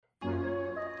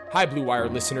Hi, Blue Wire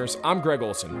listeners. I'm Greg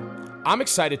Olson. I'm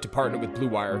excited to partner with Blue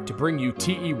Wire to bring you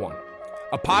TE1,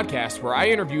 a podcast where I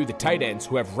interview the tight ends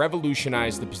who have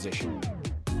revolutionized the position.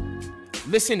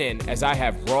 Listen in as I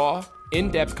have raw,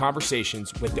 in-depth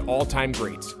conversations with the all-time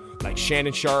greats like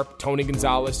Shannon Sharpe, Tony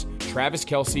Gonzalez, Travis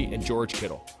Kelce, and George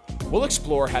Kittle. We'll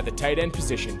explore how the tight end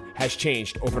position has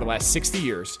changed over the last 60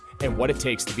 years and what it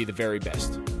takes to be the very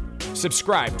best.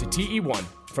 Subscribe to TE1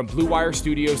 from Blue Wire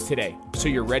Studios today, so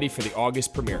you're ready for the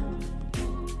August premiere.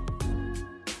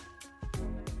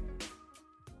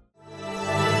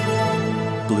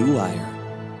 Blue Wire.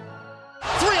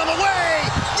 3 on the way.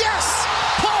 Yes!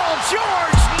 Paul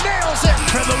George nails it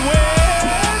for the win.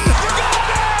 You got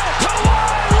it! Kawhi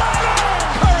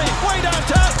Leonard! Curry way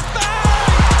downtown.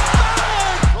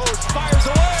 Bang! Rose fires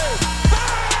away.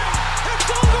 Bang!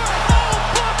 It's over. Oh,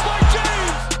 blocked by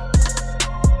James.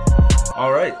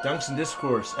 All right, Dunks and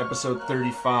Discourse, episode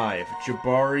 35.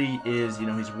 Jabari is,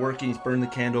 he's working. He's burned the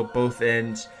candle at both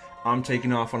ends. I'm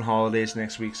taking off on holidays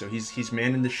next week, so he's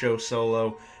manning the show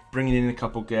solo, bringing in a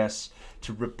couple guests.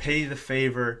 To repay the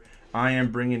favor, I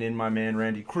am bringing in my man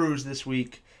Randy Cruz this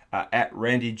week, at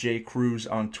Randy J. Cruz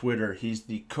on Twitter. He's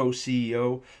the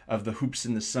co-CEO of the Hoops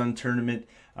in the Sun tournament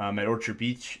at Orchard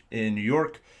Beach in New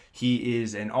York. He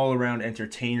is an all-around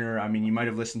entertainer. I mean, you might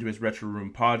have listened to his Retro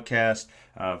Room podcast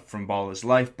from Ball is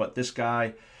Life, but this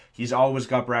guy, he's always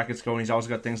got brackets going. He's always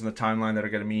got things on the timeline that are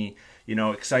going to be,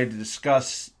 excited to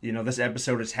discuss. This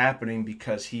episode is happening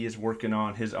because he is working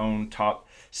on his own top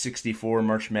 64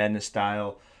 March Madness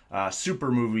style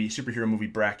superhero movie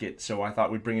bracket. So I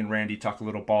thought we'd bring in Randy, talk a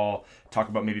little ball, talk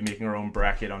about maybe making our own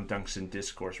bracket on Dunks and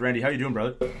Discourse. Randy, how you doing,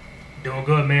 brother? Doing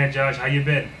good, man. Josh, how you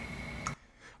been?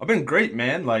 I've been great,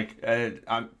 man.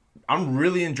 I'm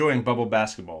really enjoying bubble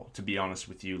basketball, to be honest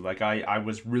with you. I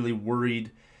was really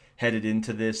worried headed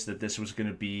into this that this was going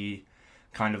to be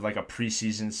kind of like a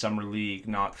preseason summer league,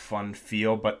 not fun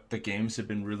feel, but the games have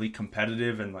been really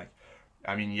competitive.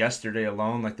 And yesterday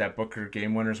alone, that Booker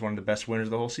game winner is one of the best winners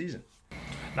of the whole season.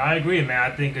 No, I agree,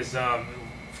 man. I think it's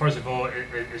first of all,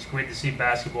 it's great to see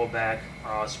basketball back,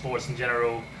 sports in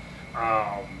general.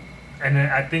 And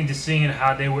then I think just seeing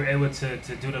how they were able to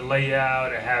do the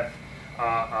layout and have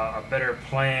a better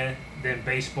plan than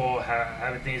baseball, how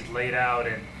everything's laid out,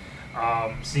 and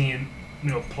seeing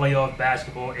playoff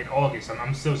basketball in August.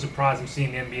 I'm still surprised I'm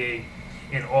seeing the NBA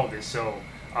in August. So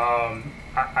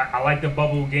I like the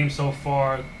bubble game so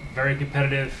far. Very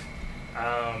competitive.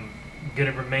 Going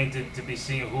to remain to be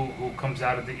seen who comes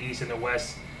out of the East and the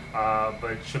West. But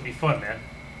it should be fun, man.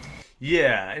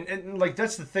 Yeah, and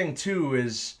that's the thing too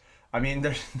is,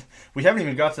 we haven't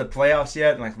even got to the playoffs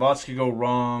yet, and lots could go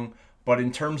wrong. But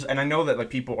in terms, and I know that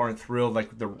people aren't thrilled,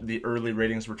 the early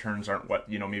ratings returns aren't what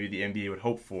maybe the NBA would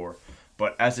hope for.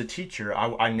 But as a teacher,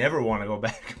 I never want to go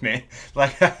back, man.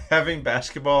 Having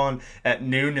basketball at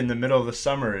noon in the middle of the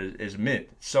summer is mint.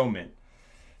 It's so mint.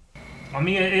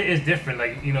 It's different.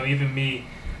 Even me,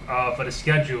 for the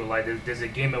schedule, there's a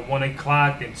game at 1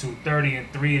 o'clock, then 2:30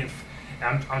 and 3, and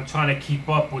I'm trying to keep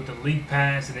up with the League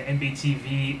Pass and the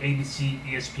NBTV, ABC,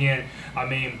 ESPN.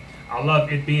 I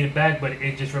love it being back, but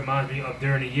it just reminds me of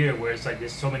during the year where it's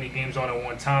there's so many games on at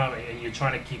one time and you're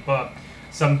trying to keep up.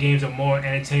 Some games are more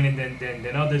entertaining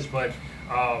than others, but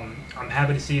I'm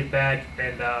happy to see it back,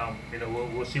 and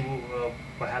we'll see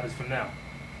what happens from now.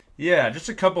 Yeah, just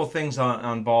a couple of things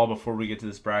on ball before we get to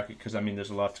this bracket, because there's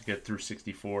a lot to get through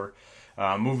 64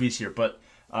 movies here, but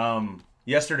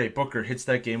yesterday, Booker hits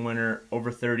that game winner,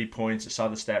 over 30 points. I saw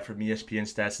the stat from ESPN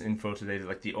Stats and Info today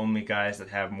that the only guys that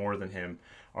have more than him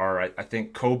are, I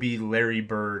think, Kobe, Larry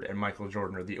Bird, and Michael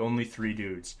Jordan are the only 3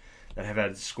 dudes that have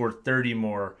had scored 30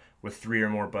 more with 3 or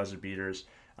more buzzer beaters.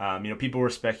 People were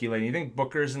speculating. You think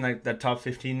Booker's in that top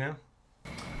 15 now?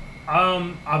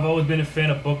 I've always been a fan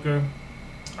of Booker.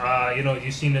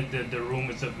 You've seen the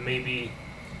rumors of maybe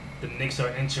the Knicks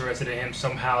are interested in him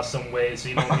somehow, some way. So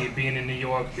me being in New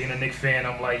York, being a Knicks fan,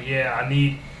 I'm like, yeah, I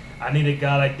need a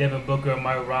guy like Devin Booker on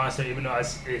my roster, even though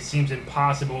it seems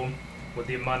impossible with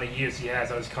the amount of years he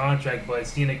has on his contract. But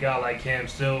seeing a guy like him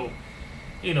still,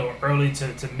 early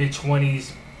to mid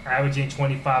 20s, averaging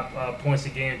 25 points a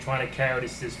game, trying to carry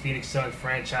this Phoenix Suns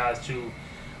franchise to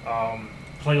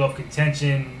playoff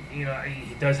contention. He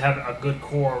does have a good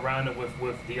core around him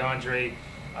with DeAndre.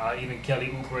 Even Kelly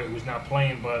Oubre, who's not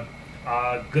playing, but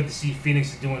good to see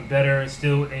Phoenix is doing better.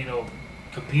 Still,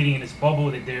 competing in this bubble.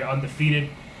 That they're undefeated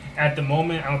at the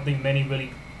moment. I don't think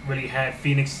many really had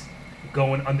Phoenix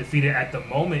going undefeated at the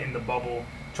moment in the bubble,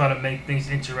 trying to make things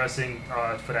interesting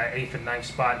for that 8th and 9th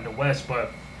spot in the West.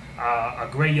 But a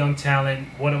great young talent.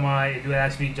 What am I? If you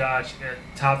ask me, Josh,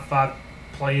 top 5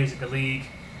 players in the league,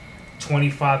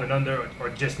 25 and under or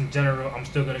just in general, I'm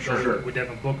still going to go with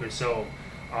Devin Booker. So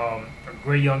a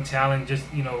great young talent. Just,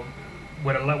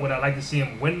 would I like to see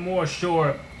him win more?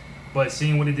 Sure. But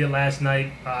seeing what he did last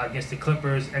night against the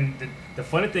Clippers, and the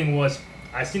funny thing was,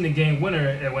 I seen the game winner,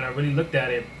 and when I really looked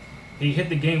at it, he hit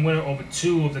the game winner over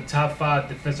 2 of the top 5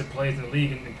 defensive players in the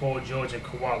league, in Paul George and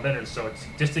Kawhi Leonard. So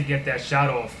just to get that shot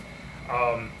off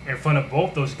in front of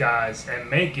both those guys and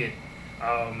make it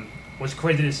was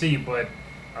crazy to see. But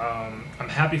I'm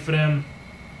happy for them.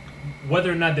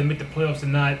 Whether or not they make the playoffs or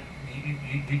not,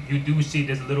 you do see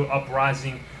there's a little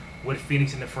uprising with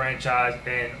Phoenix in the franchise,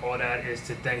 and all that is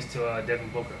thanks to Devin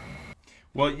Booker.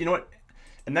 Well, you know what?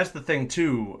 And that's the thing,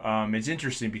 too. It's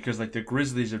interesting because, like, the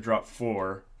Grizzlies have dropped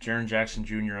 4. Jaren Jackson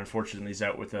Jr., unfortunately, is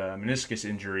out with a meniscus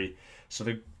injury. So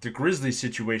the Grizzlies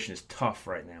situation is tough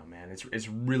right now, man. It's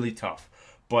really tough.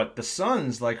 But the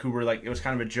Suns, who were, it was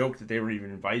kind of a joke that they were even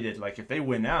invited. If they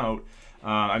win out,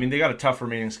 they got a tough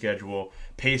remaining schedule.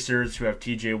 Pacers, who have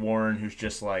TJ Warren, who's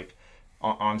just,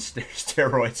 on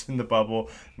steroids in the bubble.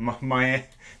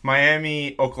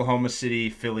 Miami, Oklahoma City,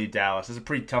 Philly, Dallas. It's a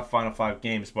pretty tough final 5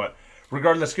 games, but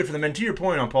regardless, good for them. And to your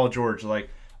point on Paul George,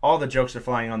 all the jokes are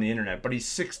flying on the internet, but he's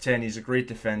 6'10", he's a great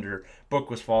defender. Book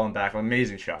was falling back,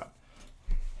 amazing shot.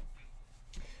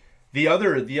 The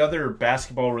other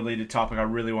basketball-related topic I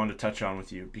really wanted to touch on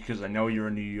with you, because I know you're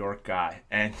a New York guy,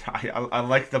 and I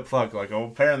like the plug.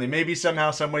 Apparently, maybe somehow,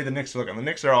 some way, the Knicks are looking. The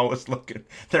Knicks are always looking.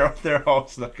 They're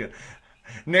always looking.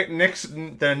 Knicks,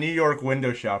 the New York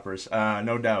window shoppers,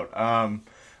 no doubt.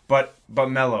 But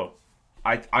Melo,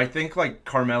 I think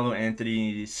Carmelo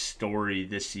Anthony's story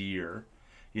this year,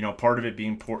 part of it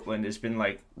being Portland, has been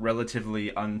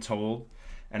relatively untold.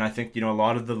 And I think, a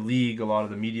lot of the league, a lot of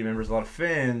the media members, a lot of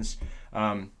fans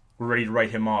were ready to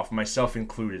write him off, myself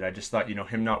included. I just thought,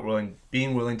 him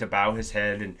being willing to bow his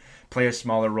head and play a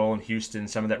smaller role in Houston,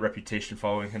 some of that reputation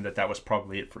following him, that was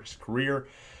probably it for his career.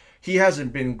 He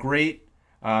hasn't been great,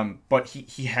 but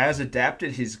he has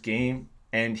adapted his game,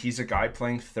 and he's a guy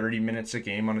playing 30 minutes a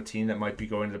game on a team that might be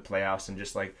going to the playoffs, and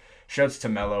just shouts to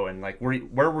Melo. And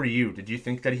where were you? Did you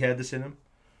think that he had this in him?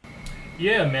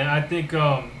 Yeah, man. I think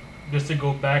just to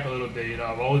go back a little bit,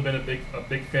 I've always been a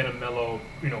big fan of Melo.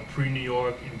 Pre-New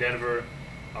York, in Denver,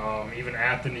 even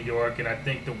after New York, and I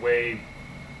think the way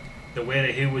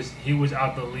that he was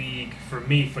out the league for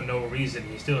me for no reason.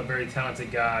 He's still a very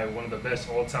talented guy, one of the best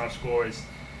all-time scorers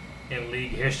in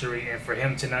league history, and for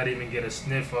him to not even get a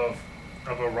sniff of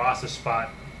a roster spot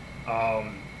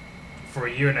for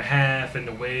a year and a half, and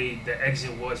the way the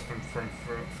exit was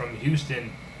from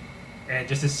Houston, and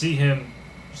just to see him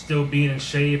still being in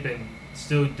shape and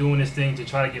still doing his thing to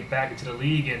try to get back into the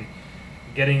league and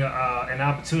getting an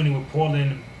opportunity with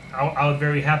Portland, I was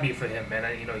very happy for him, man.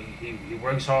 He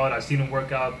works hard. I've seen him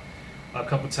work out a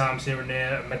couple times here and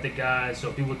there. I met the guys,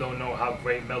 so people don't know how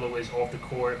great Melo is off the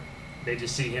court. They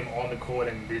just see him on the court,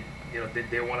 and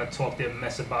they want to talk their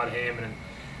mess about him, and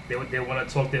they want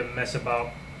to talk their mess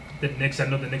about the Knicks. I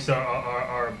know the Knicks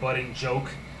are a budding joke,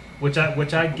 which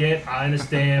I get. I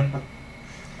understand.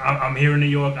 I'm here in New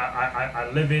York. I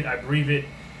live it. I breathe it.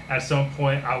 At some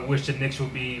point, I wish the Knicks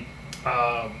would be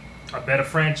a better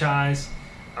franchise,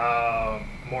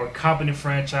 more competent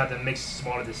franchise that makes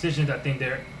smarter decisions. I think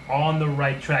they're on the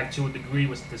right track to a degree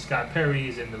with the Scott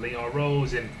Perrys and the Leon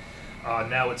Rose, and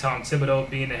now with Tom Thibodeau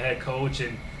being the head coach.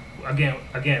 And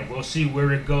again, we'll see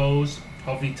where it goes.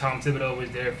 Hopefully, Tom Thibodeau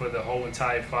is there for the whole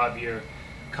entire 5-year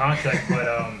contract.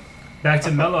 But back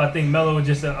to Melo, I think Melo is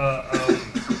just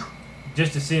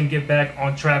just to see him get back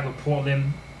on track with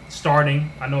Portland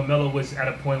starting. I know Melo was at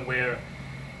a point where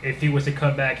if he was to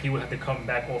come back, he would have to come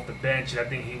back off the bench, and I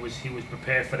think he was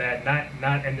prepared for that.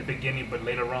 Not in the beginning, but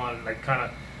later on, kind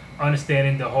of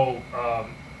understanding the whole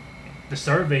the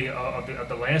survey of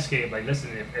the landscape.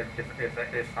 Listen,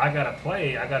 if I gotta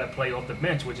play off the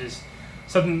bench, which is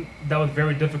something that was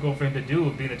very difficult for him to do,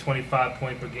 being a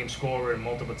 25-point per game scorer and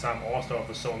multiple-time All-Star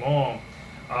for so long.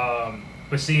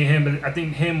 But seeing him, I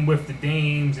think him with the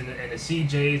Dames and the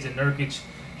CJs and Nurkic,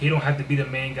 he don't have to be the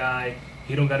main guy.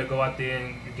 He don't got to go out there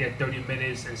and get 30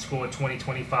 minutes and score 20,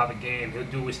 25 a game. He'll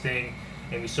do his thing,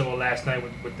 and we saw last night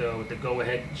with the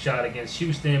go-ahead shot against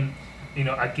Houston.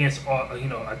 Against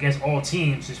all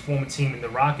teams, his former team in the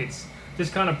Rockets,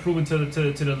 just kind of proving to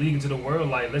the league and to the world,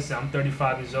 listen, I'm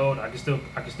 35 years old. I can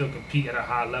still compete at a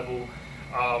high level.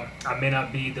 I may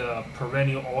not be the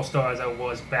perennial all-star as I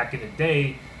was back in the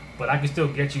day, but I can still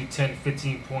get you 10,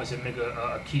 15 points and make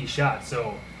a key shot.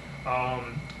 So,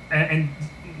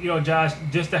 Josh,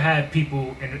 just to have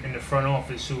people in the front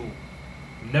office who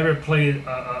never played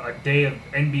a day of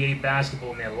NBA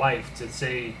basketball in their life to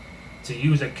say to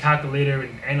use a calculator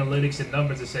and analytics and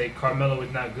numbers to say Carmelo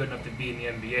is not good enough to be in the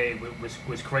NBA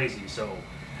was crazy. So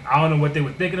I don't know what they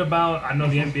were thinking about. I know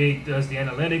the NBA does the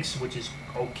analytics, which is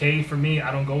okay for me.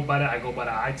 I don't go by that. I go by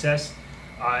the eye test.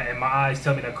 And my eyes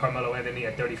tell me that Carmelo Anthony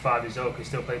at 35 years old can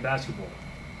still play basketball.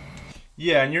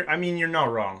 Yeah, and you're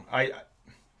not wrong.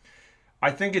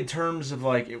 I think in terms of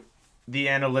like the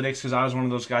analytics, because I was one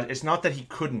of those guys. It's not that he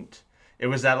couldn't. It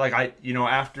was that like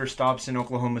after stops in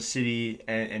Oklahoma City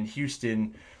and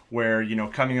Houston, where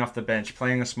coming off the bench,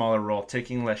 playing a smaller role,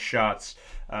 taking less shots,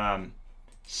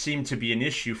 seemed to be an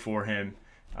issue for him.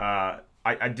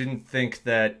 I didn't think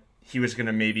that he was going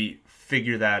to maybe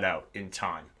figure that out in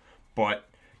time, but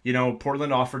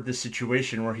Portland offered this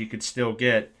situation where he could still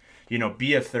get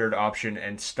be a third option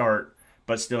and start,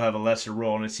 but still have a lesser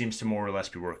role, and it seems to more or less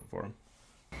be working for him.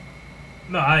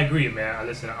 No, I agree, man.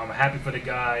 Listen, I'm happy for the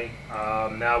guy.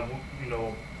 Now,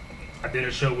 I did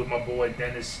a show with my boy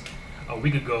Dennis a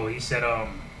week ago. He said,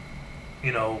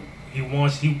 he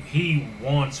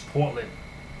wants Portland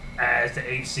as the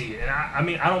 8th seed, and I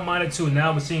mean, I don't mind it too.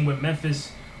 Now we're seeing with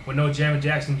Memphis with no Jaren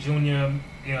Jackson Jr.,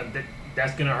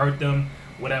 that's gonna hurt them.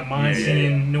 Would I mind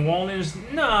seeing New Orleans?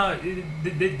 Nah,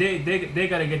 they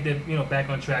gotta get their back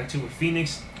on track too. With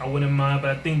Phoenix, I wouldn't mind,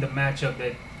 but I think the matchup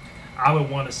that I would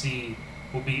want to see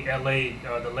will be LA,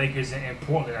 the Lakers, and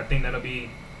Portland. I think that'll be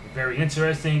very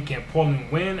interesting. Can Portland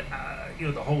win?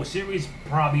 The whole series?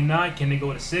 Probably not. Can they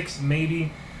go to 6?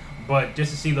 Maybe. But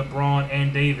just to see LeBron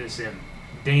and Davis and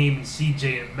Dame and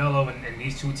CJ and Melo and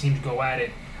these two teams go at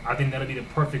it, I think that'll be the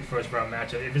perfect first round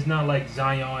matchup. If it's not like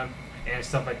Zion and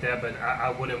stuff like that, but I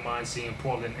wouldn't mind seeing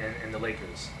Portland and the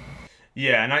Lakers.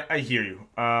 Yeah, and I hear you.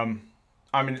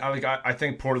 I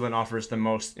think Portland offers the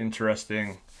most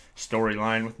interesting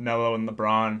storyline with Melo and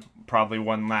LeBron, probably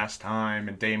one last time,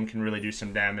 and Dame can really do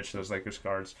some damage to those Lakers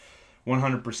cards,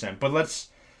 100%. But let's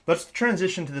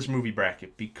transition to this movie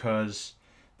bracket, because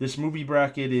this movie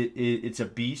bracket it's a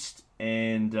beast,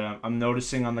 and I'm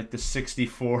noticing on like the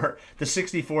 64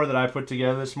 that I put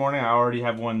together this morning, I already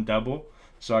have one double,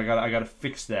 so I gotta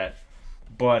fix that.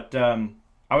 But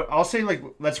I'll say like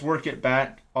let's work it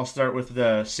back. I'll start with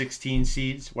the 16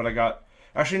 seeds. What I got.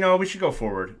 Actually, no, we should go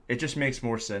forward. It just makes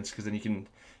more sense because then you can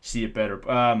see it better.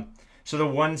 So the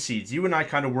 1 seeds, you and I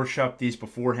kind of workshopped these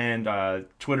beforehand,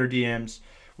 Twitter DMs.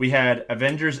 We had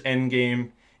Avengers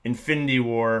Endgame, Infinity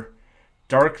War,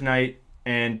 Dark Knight,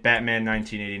 and Batman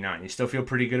 1989. You still feel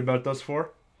pretty good about those 4?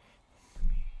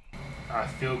 I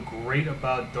feel great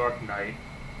about Dark Knight.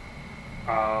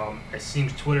 It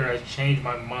seems Twitter has changed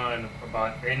my mind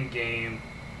about Endgame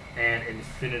and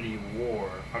Infinity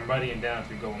War. I'm writing it down as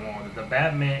we go on. The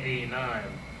Batman 89.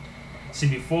 See,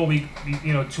 before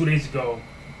 2 days ago,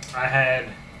 I had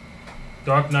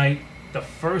Dark Knight, the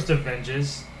first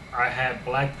Avengers. I had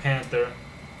Black Panther,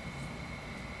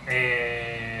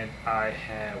 and I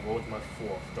had, what was my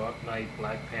 4th? Dark Knight,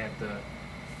 Black Panther,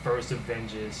 first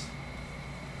Avengers.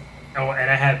 Oh, and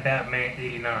I had Batman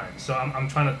 89. So I'm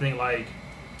trying to think, like,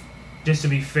 just to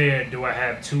be fair, do I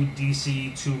have 2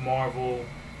 DC, 2 Marvel,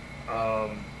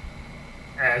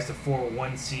 as the 4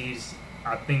 1 seeds?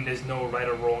 I think there's no right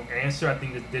or wrong answer. I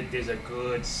think that there's a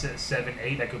good 7,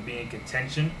 8 that could be in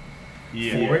contention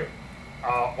for it.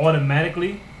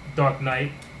 Automatically, Dark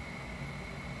Knight.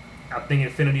 I think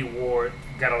Infinity War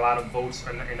got a lot of votes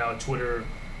in our Twitter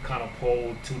kind of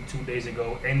poll 2 days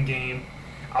ago. Endgame.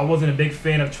 I wasn't a big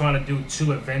fan of trying to do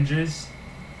 2 Avengers.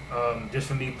 Just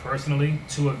for me personally,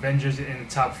 2 Avengers in the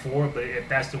top 4. But if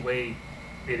that's the way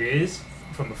it is,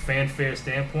 from a fanfare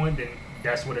standpoint, then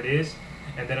that's what it is.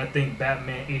 And then I think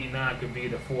Batman 89 could be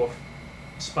the 4th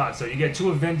spot. So you get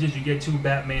 2 Avengers, you get 2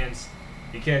 Batmans.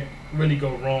 You can't really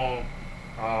go wrong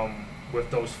with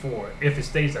those 4 if it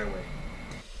stays that way.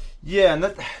 Yeah, and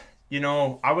that,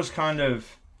 I was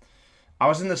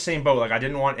in the same boat. Like, I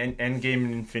didn't want Endgame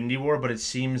and Infinity War, but it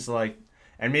seems like,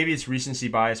 and maybe it's recency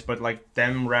bias, but like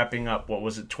them wrapping up,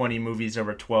 20 movies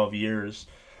over 12 years,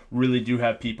 really do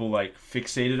have people like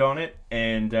fixated on it.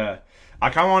 And I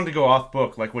kind of wanted to go off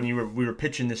book. Like when we were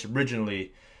pitching this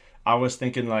originally, I was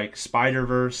thinking like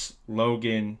Spider-Verse,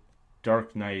 Logan,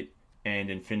 Dark Knight, and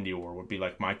Infinity War would be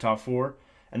like my top 4.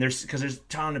 And there's a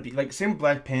ton of like same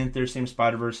Black Panther, same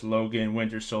Spider-Verse, Logan,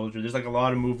 Winter Soldier. There's like a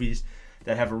lot of movies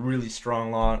that have a really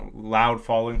strong, loud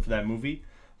following for that movie.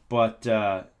 But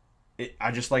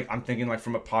I'm thinking like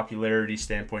from a popularity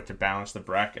standpoint to balance the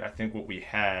bracket, I think what we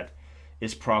had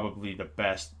is probably the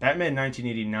best. Batman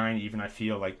 1989, even I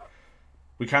feel like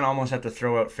we kind of almost have to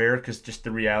throw out fair because just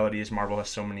the reality is Marvel has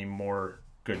so many more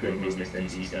good movies than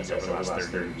DC does over the last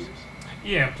 30 years.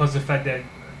 Yeah, plus the fact that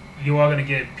you are going to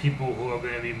get people who are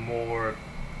going to be more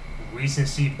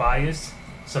recency biased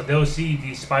So they'll see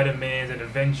these Spider-Mans and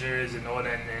Avengers and all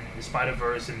that, and the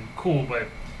Spider-Verse, and cool, but,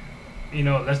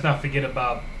 let's not forget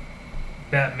about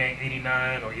Batman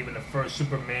 89 or even the first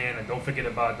Superman, and don't forget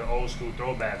about the old school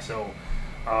throwback. So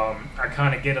I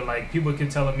kind of get it. Like, people keep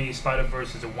telling me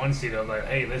Spider-Verse is a one-seater. Like,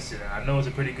 hey, listen, I know it's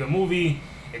a pretty good movie.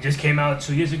 It just came out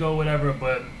 2 years ago, whatever,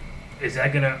 but is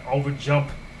that going to overjump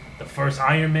the first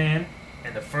Iron Man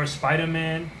and the first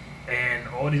Spider-Man and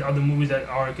all these other movies that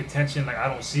are in contention? Like, I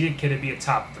don't see it. Could it be a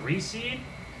top 3 seed?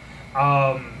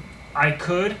 I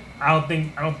could. I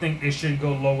don't think it should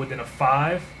go lower than a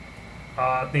 5.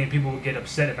 I think people would get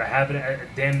upset if I have it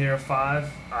at damn near a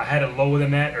 5. I had it lower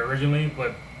than that originally,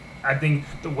 but I think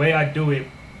the way I do it,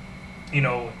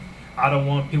 I don't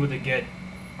want people to get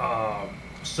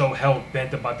so hell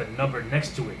bent about the number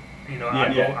next to it.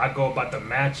 I go about the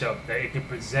matchup that it can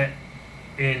present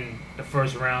in the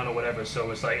first round or whatever.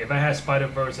 So it's like, if I had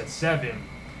Spider-Verse at 7,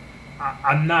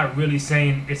 I'm not really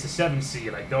saying it's a 7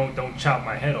 seed. Like, don't chop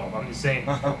my head off. I'm just saying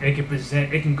it can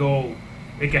present. It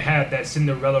can have that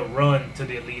Cinderella run to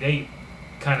the Elite 8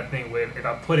 kind of thing. Where if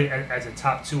I put it as a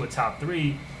top 2 or top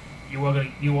 3, you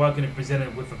are gonna present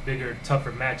it with a bigger,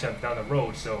 tougher matchup down the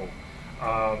road. So,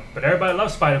 but everybody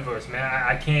loves Spider-Verse, man.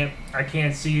 I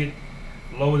can't see it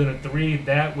lower than a 3.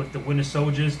 That with the Winter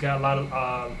Soldiers got a lot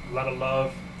of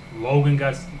love. Logan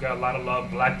got a lot of love.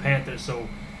 Black Panther. So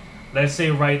let's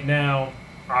say right now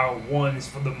our ones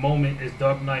for the moment is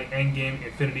Dark Knight, Endgame,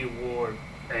 Infinity War,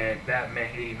 and Batman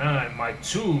 89. My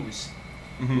 2s,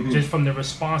 just from the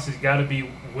responses, got to be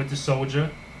Winter Soldier.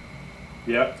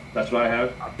 Yep, that's what I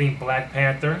have. I think Black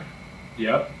Panther.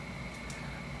 Yep.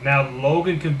 Now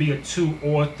Logan could be a 2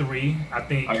 or 3. I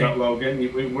think. I got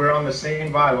Logan. We're on the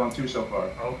same vibe on 2 so far.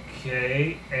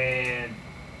 Okay, and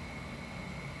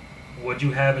what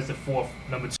you have as the 4th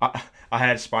number 2? I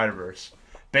had Spider-Verse.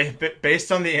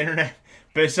 Based on the internet,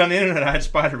 I had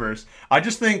Spider-Verse. I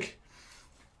just think,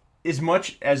 as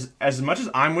much as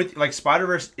I'm with, like,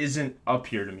 Spider-Verse isn't up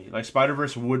here to me. Like,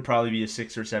 Spider-Verse would probably be a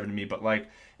 6 or 7 to me, but, like,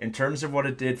 in terms of what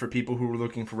it did for people who were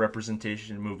looking for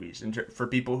representation in movies, and for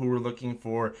people who were looking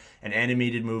for an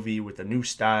animated movie with a new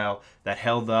style that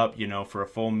held up, for a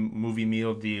full movie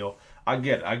meal deal, I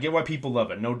get why people love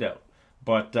it, no doubt.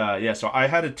 But so I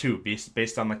had a 2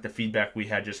 based on, like, the feedback we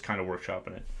had, just kind of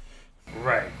workshopping it.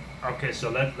 Right. Okay. So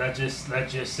let's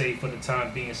just say for the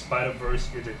time being,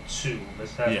 Spider-Verse is a 2.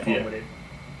 Let's have fun with it.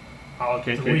 Our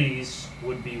 3s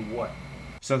would be what?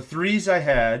 So 3s I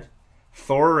had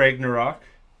Thor Ragnarok,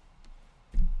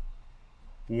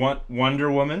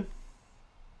 Wonder Woman.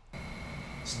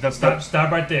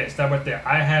 Stop right there.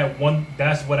 I had one.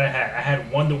 That's what I had. I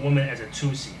had Wonder Woman as a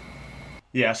 2 seed.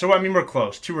 Yeah. So I mean, we're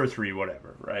close. 2 or 3,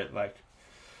 whatever. Right. Like.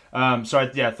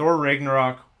 Thor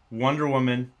Ragnarok, Wonder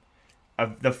Woman,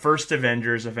 the first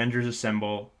Avengers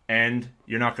Assemble, and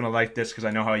you're not gonna like this because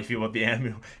I know how you feel about the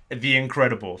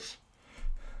Incredibles.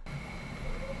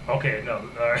 Okay. No.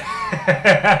 All right.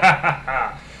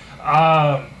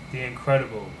 The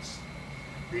Incredibles.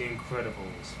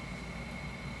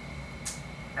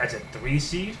 As a 3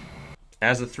 seed?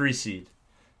 As a 3 seed.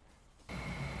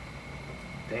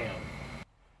 Damn.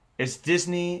 It's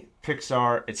Disney,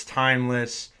 Pixar, it's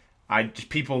timeless.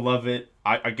 People love it.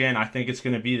 I think it's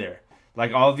going to be there.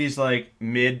 Like, all these, like,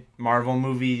 mid-Marvel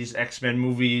movies, X-Men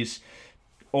movies,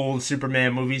 old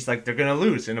Superman movies, like, they're going to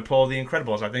lose in a poll of the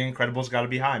Incredibles. I think Incredibles got to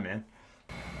be high, man.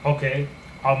 Okay.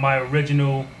 On my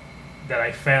original that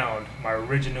I found, my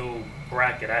original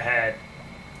bracket, I had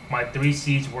my 3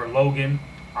 seeds were Logan,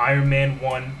 Iron Man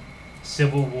 1,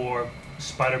 Civil War,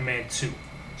 Spider-Man 2.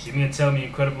 So you mean to tell me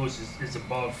Incredibles is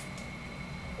above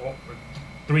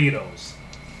 3 of those?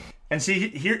 And see,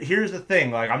 here's the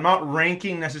thing. Like, I'm not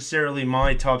ranking necessarily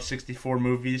my top 64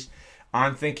 movies.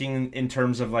 I'm thinking in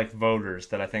terms of, like, voters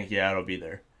that I think, it'll be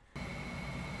there.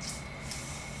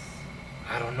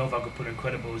 I don't know if I could put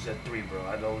Incredibles at 3, bro.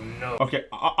 I don't know. Okay,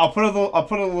 I'll put a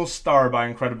little star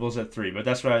by Incredibles at 3, but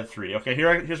that's what I had 3. Okay,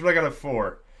 here's what I got at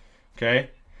 4. Okay,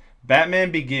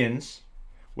 Batman Begins,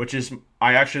 which is,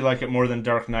 I actually like it more than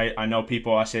Dark Knight. I know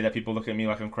I say that people look at me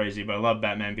like I'm crazy, but I love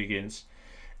Batman Begins.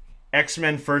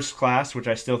 X-Men First Class, which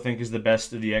I still think is the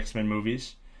best of the X-Men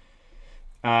movies.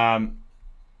 Captain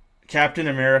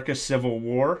America Civil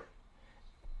War,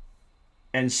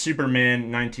 and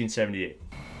Superman 1978.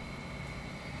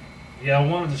 Yeah, I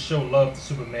wanted to show love to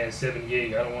Superman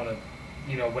 78. I don't want to,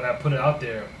 when I put it out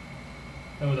there,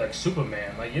 it was like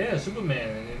Superman. Like, yeah, Superman.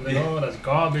 And it was like, oh, that's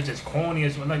garbage, it's corny.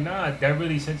 It's like, nah, that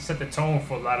really set the tone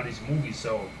for a lot of these movies.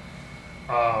 So,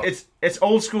 it's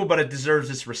old school, but it deserves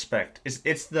its respect. It's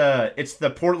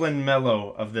the Portland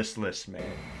Mellow of this list, man.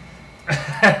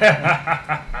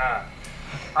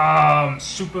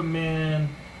 Superman.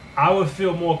 I would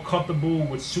feel more comfortable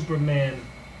with Superman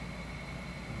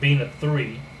being a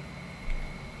 3.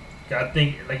 I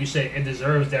think, like you said, it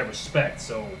deserves that respect.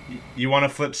 So You want to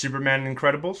flip Superman and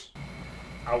Incredibles?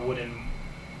 I wouldn't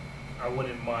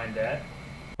mind that.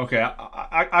 Okay,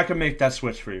 I can make that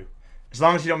switch for you. As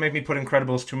long as you don't make me put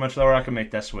Incredibles too much lower, I can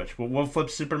make that switch. We'll flip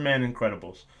Superman and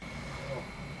Incredibles.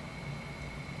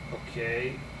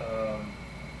 Okay.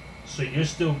 So you're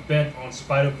still bent on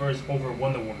Spider-Verse over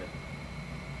Wonder Woman?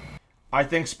 I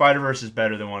think Spider-Verse is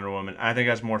better than Wonder Woman. I think it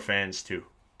has more fans, too.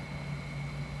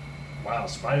 Wow,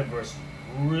 Spider-Verse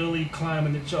really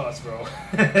climbing the charts, bro.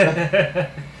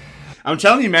 I'm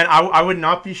telling you, man, I would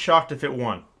not be shocked if it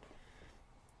won.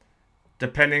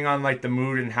 Depending on, like, the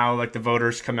mood and how, like, the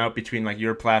voters come out between, like,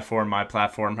 your platform, my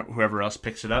platform, whoever else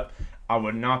picks it up, I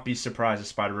would not be surprised if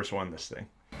Spider-Verse won this thing.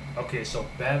 Okay, so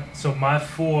my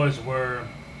 4s were...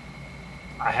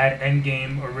 I had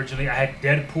Endgame originally, I had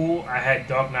Deadpool, I had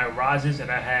Dark Knight Rises,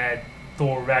 and I had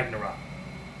Thor Ragnarok.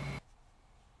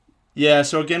 Yeah,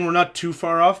 so again, we're not too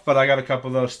far off, but I got a couple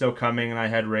of those still coming, and I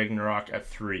had Ragnarok at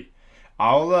 3.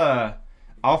 I'll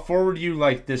forward you,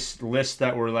 like, this list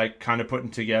that we're, like, kind of putting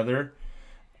together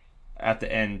at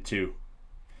the end, too.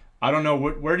 I don't know,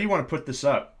 where do you want to put this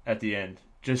up at the end?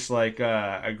 Just, like,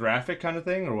 a graphic kind of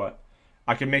thing, or what?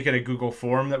 I can make it a Google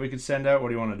form that we could send out. What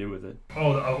do you want to do with it?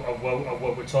 Oh, of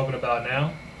what we're talking about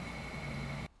now?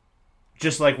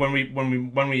 Just like when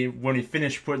we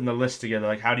finish putting the list together,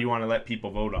 like how do you want to let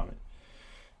people vote on it?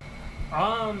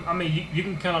 I mean, you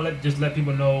can kind of let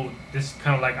people know this is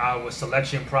kind of like our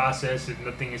selection process. It's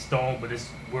nothing in stone, but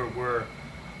we're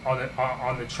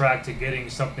on the track to getting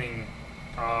something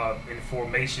in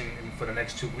formation for the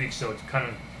next 2 weeks. So to kind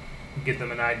of get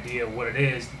them an idea of what it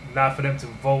is, not for them to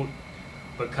vote,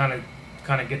 but kind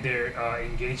of get their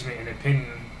engagement and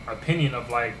opinion of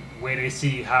like where they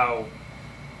see how,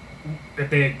 if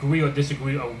they agree or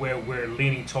disagree of where we're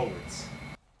leaning towards.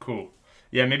 Cool.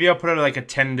 Yeah, maybe I'll put out like a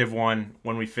tentative one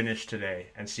when we finish today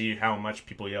and see how much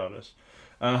people yell at us.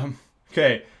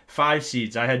 Okay, 5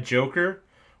 seeds. I had Joker,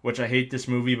 which I hate this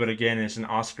movie, but again, it's an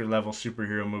Oscar-level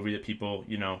superhero movie that people,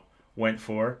 went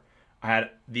for. I had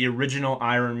the original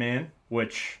Iron Man,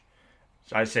 which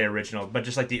I say original, but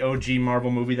just like the OG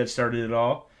Marvel movie that started it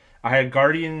all. I had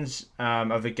Guardians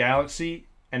of the Galaxy,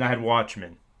 and I had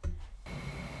Watchmen.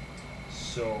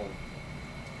 So,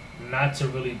 not to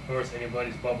really burst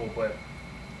anybody's bubble, but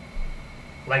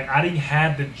like I didn't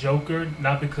have the Joker,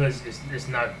 not because it's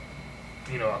not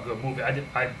a good movie.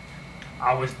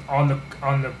 I was on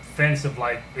the fence of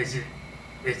like, is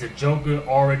the Joker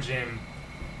origin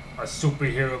a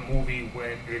superhero movie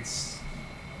when it's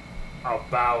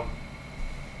about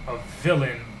a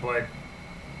villain? But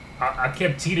I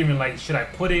kept teetering like, should I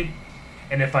put it?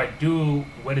 And if I do,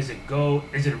 where does it go?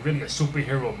 Is it really a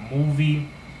superhero movie?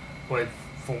 But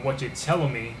from what you're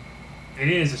telling me, it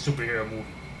is a superhero movie.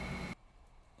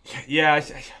 Yeah,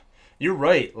 you're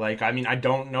right. Like, I mean, I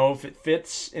don't know if it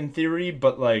fits in theory,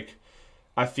 but like,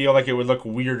 I feel like it would look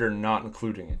weirder not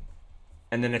including it.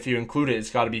 And then if you include it, it's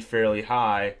got to be fairly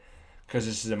high, because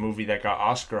this is a movie that got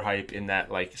Oscar hype in that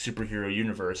like superhero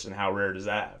universe, and how rare does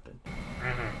that happen?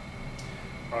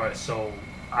 Mm-hmm. All right, so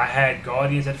I had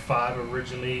Guardians at 5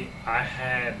 originally. I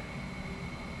had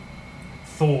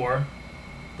Thor,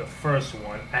 the first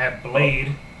one. I had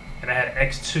Blade, and I had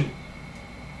X2.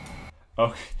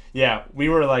 Okay, yeah, we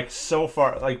were like so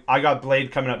far. Like, I got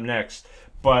Blade coming up next,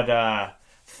 but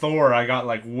Thor, I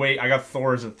got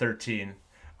Thor's at 13.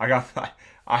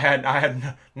 I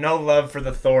had no love for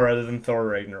the Thor other than Thor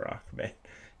Ragnarok, man.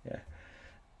 Yeah,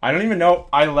 I don't even know.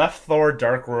 I left Thor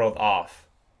Dark World off.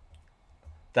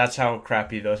 That's how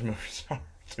crappy those movies are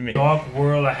to me. Dark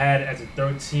World I had as a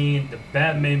 13. The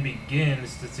Batman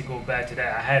Begins, just to go back to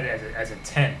that, I had it as a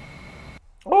 10.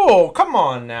 Oh, come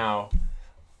on now.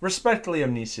 Respect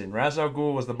Liam Neeson. Ra's al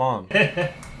Ghul was the bomb.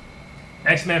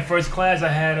 X-Men First Class, I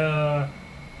had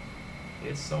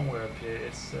it's somewhere up here.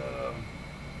 It's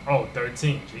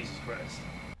 13. Jesus Christ.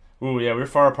 Ooh, yeah, we're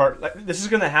far apart. Like, this is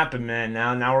gonna happen, man.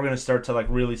 Now we're gonna start to like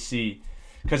really see.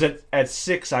 Because at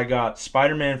 6, I got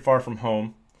Spider-Man: Far From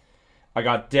Home. I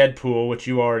got Deadpool, which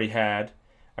you already had.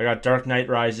 I got Dark Knight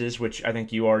Rises, which I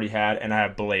think you already had, and I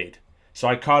have Blade. So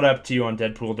I caught up to you on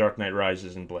Deadpool, Dark Knight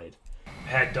Rises, and Blade. I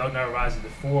had Dark Knight Rises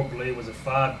at 4, Blade was a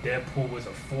 5, Deadpool was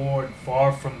a 4,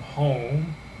 Far From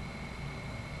Home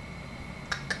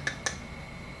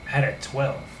I had at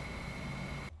 12.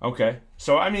 Okay,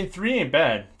 so I mean 3 ain't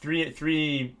bad.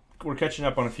 Three. We're catching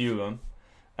up on a few of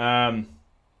them.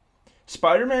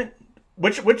 Spider-Man.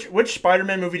 Which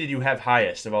Spider-Man movie did you have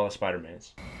highest of all the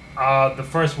Spider-Mans? The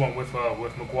first one with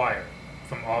Maguire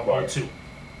from 02.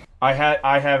 I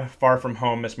have Far From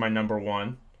Home as my number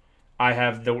 1. I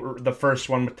have the first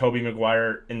one with Tobey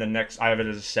Maguire in the next. I have it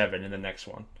as a 7 in the next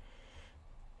one.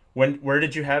 Where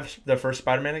did you have the first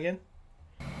Spider-Man again?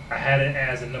 I had it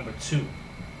as a number 2.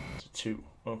 It's a 2.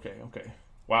 Okay.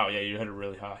 Wow, yeah, you had it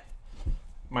really high.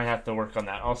 Might have to work on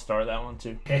that. I'll start that one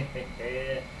too.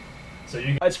 So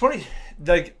you. It's funny,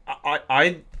 like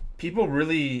I people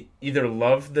really either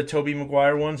love the Tobey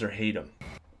Maguire ones or hate them.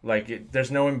 Like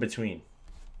there's no in between.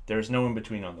 There's no in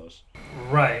between on those.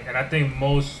 Right, and I think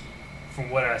most, from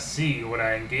what I see, what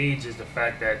I engage is the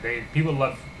fact that people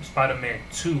love Spider-Man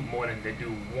 2 more than they do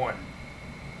 1.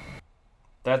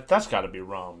 That's got to be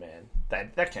wrong, man.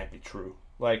 That can't be true.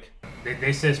 Like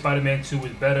they said Spider-Man 2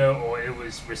 was better, or it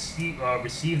was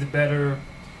received better.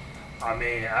 I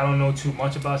mean, I don't know too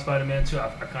much about Spider-Man 2. I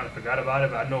kind of forgot about it,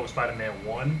 but I know Spider-Man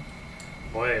 1.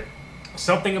 But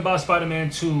something about Spider-Man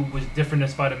 2 was different than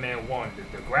Spider-Man 1.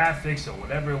 The graphics or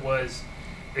whatever it was,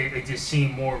 it just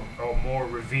seemed more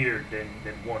revered than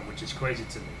 1, which is crazy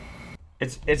to me.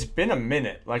 It's been a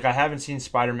minute. Like I haven't seen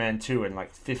Spider-Man 2 in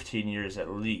like 15 years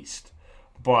at least.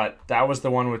 But that was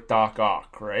the one with Doc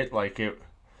Ock, right? Like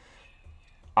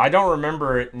I don't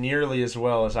remember it nearly as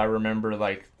well as I remember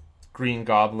like Green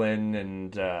Goblin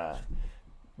and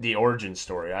the origin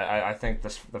story. I think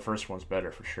the first one's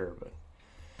better for sure. But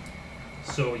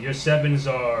so your 7s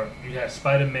are, you have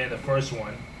Spider-Man, the first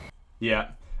one. Yeah.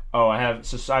 Oh, I have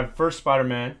first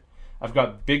Spider-Man. I've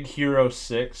got Big Hero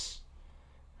 6,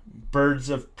 Birds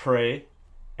of Prey,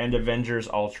 and Avengers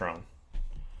Ultron.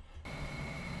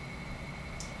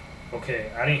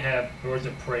 Okay, I didn't have Birds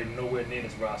of Prey nowhere near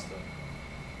this roster.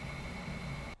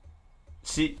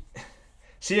 See,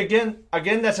 again,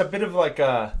 that's a bit of like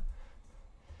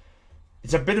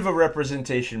it's a bit of a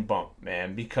representation bump,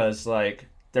 man, because like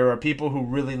there are people who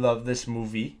really love this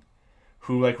movie,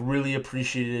 who like really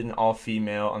appreciated an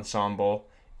all-female ensemble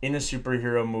in a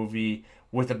superhero movie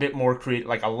with a bit more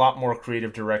a lot more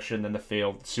creative direction than the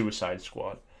failed Suicide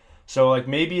Squad. So like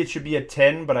maybe it should be a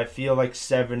 10, but I feel like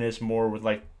 7 is more with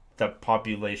like the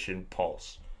population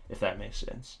pulse, if that makes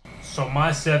sense. So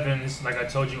my 7s, like I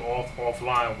told you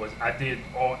offline, was I did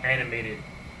all animated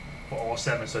for all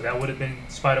 7. So that would have been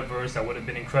Spider-Verse, that would have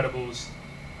been Incredibles,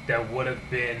 that would have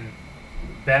been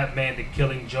Batman the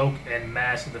Killing Joke, and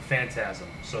Mask of the Phantasm.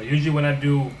 So usually when I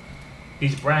do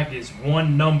these brackets,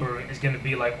 one number is going to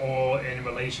be like all in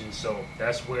relation. So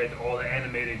that's where all the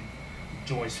animated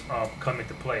joints come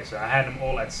into play. So I had them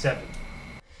all at 7.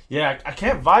 Yeah, I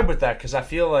can't vibe with that because I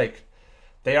feel like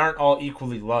they aren't all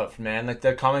equally loved, man. Like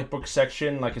the comic book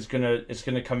section, like it's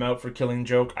gonna come out for Killing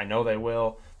Joke. I know they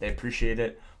will. They appreciate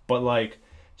it. But like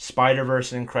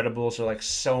Spider-Verse and Incredibles are like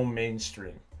so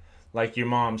mainstream. Like your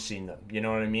mom's seen them. You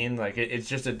know what I mean? Like it's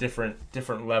just a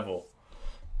different level.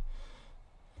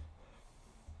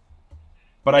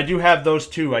 But I do have those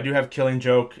two. I do have Killing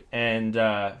Joke and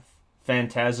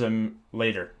Phantasm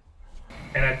later.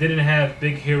 And I didn't have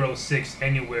Big Hero 6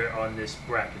 anywhere on this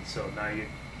bracket. So now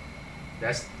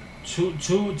that's two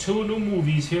new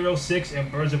movies, Hero 6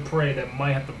 and Birds of Prey, that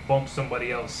might have to bump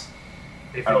somebody else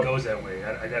if it goes that way.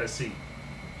 I gotta see.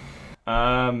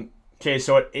 Okay,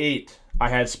 so at 8, I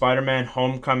had Spider-Man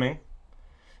Homecoming.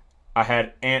 I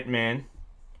had Ant-Man.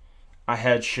 I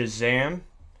had Shazam.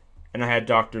 And I had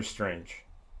Doctor Strange.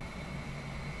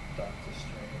 Doctor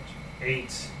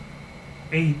Strange.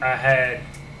 8, I had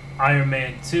Iron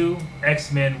Man 2,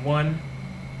 X-Men 1,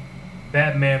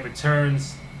 Batman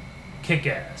Returns,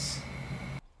 Kick-Ass.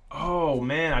 Oh,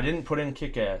 man, I didn't put in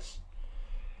Kick-Ass.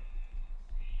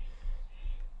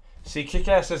 See,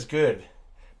 Kick-Ass is good.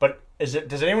 But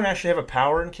does anyone actually have a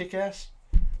power in Kick-Ass?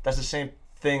 That's the same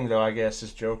thing, though, I guess,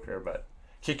 as Joker. But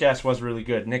Kick-Ass was really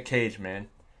good. Nick Cage, man.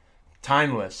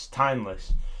 Timeless.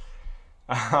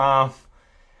 I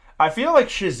feel like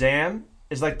Shazam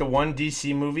is like the one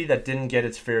DC movie that didn't get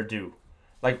its fair due.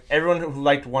 Like, everyone who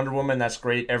liked Wonder Woman, that's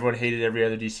great. Everyone hated every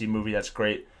other DC movie, that's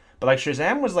great. But, like,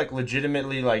 Shazam was, like,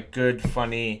 legitimately, like, good,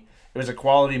 funny. It was a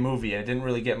quality movie, and it didn't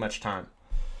really get much time.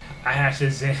 I had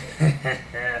Shazam.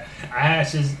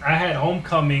 I had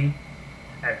Homecoming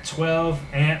at 12,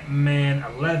 Ant-Man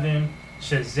 11,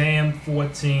 Shazam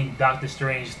 14, Doctor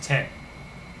Strange 10.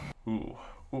 Ooh.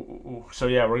 So,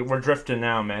 yeah, we're drifting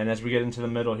now, man. As we get into the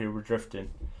middle here, we're drifting.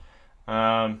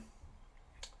 So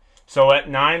at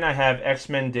 9, I have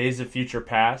X-Men Days of Future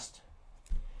Past,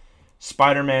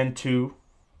 Spider-Man 2,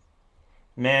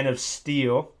 Man of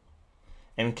Steel,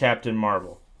 and Captain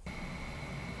Marvel.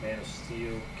 Man of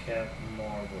Steel, Captain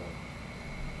Marvel.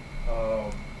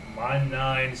 My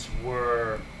 9s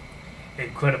were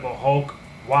Incredible Hulk,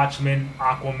 Watchmen,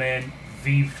 Aquaman,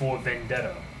 V for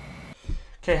Vendetta.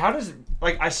 Okay, how does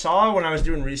like I saw when I was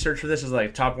doing research for this is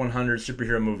like top 100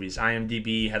 superhero movies.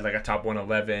 IMDb had like a top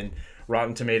 111.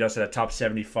 Rotten Tomatoes had a top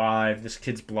 75. This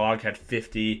kid's blog had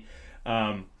 50.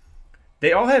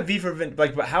 They all have V for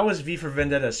Vendetta. But how is V for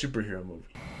Vendetta a superhero movie?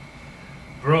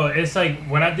 Bro, it's like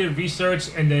when I did research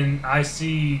and then I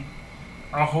see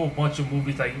a whole bunch of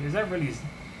movies. Like, is that really?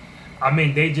 I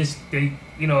mean, they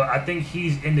I think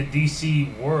he's in the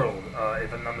DC world,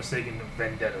 if I'm not mistaken,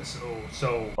 Vendetta.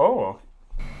 So. Oh.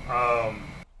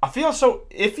 I feel so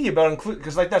iffy about include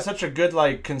because like that's such a good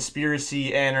like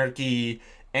conspiracy, anarchy,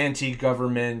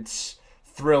 anti-government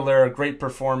thriller, great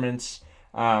performance.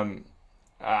 Man,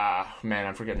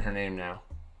 I'm forgetting her name now.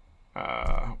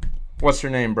 What's her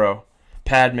name, bro?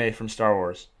 Padme from Star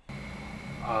Wars.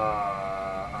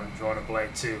 I'm drawing a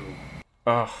blank too.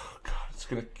 Oh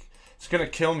God, it's gonna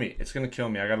kill me. It's gonna kill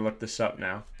me. I gotta look this up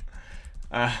now.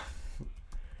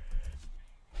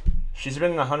 She's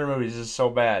been in 100 movies. This is so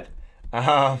bad.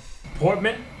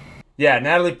 Portman? Yeah,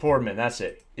 Natalie Portman. That's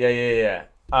it. Yeah.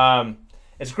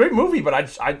 It's a great movie,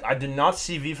 but I did not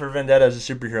see V for Vendetta as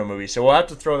a superhero movie. So we'll have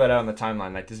to throw that out on the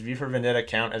timeline. Like, does V for Vendetta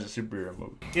count as a superhero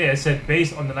movie? Yeah, it said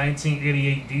based on the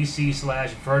 1988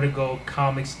 DC/Vertigo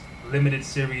Comics limited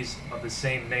series of the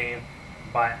same name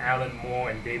by Alan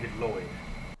Moore and David Lloyd.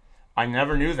 I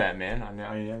never knew that, man. I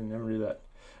never knew that.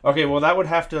 Okay, well that would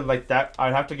have to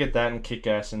I'd have to get that and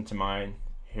Kick-Ass into mine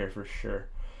here for sure.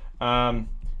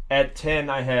 At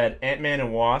 10, I had Ant-Man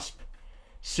and Wasp,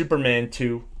 Superman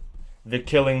 2, The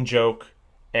Killing Joke,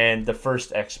 and the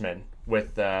first X-Men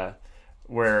with wow,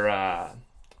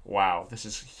 this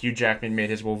is Hugh Jackman made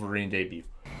his Wolverine debut.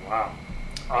 Wow.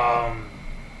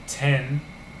 10.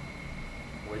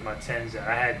 Where's my 10s at?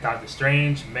 I had Doctor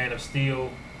Strange, Man of Steel,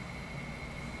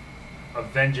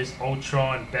 Avengers,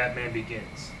 Ultron, Batman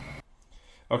Begins.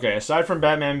 Okay, aside from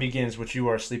Batman Begins, which you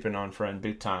are sleeping on, friend,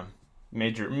 big time,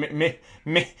 major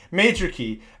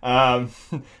key.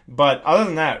 But other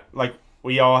than that, like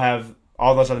we all have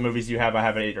all those other movies you have. I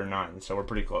have at 8 or 9, so we're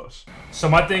pretty close. So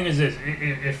my thing is this: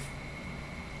 if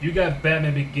you got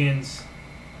Batman Begins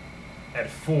at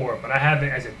 4, but I have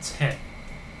it as a 10,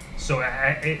 so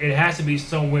it has to be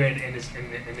somewhere in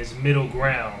this middle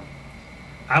ground.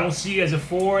 I don't see it as a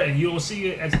 4, and you don't see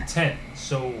it as a 10.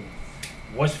 So,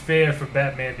 what's fair for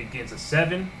Batman Begins? A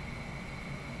 7?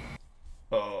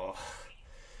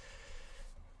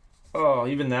 Oh,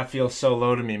 even that feels so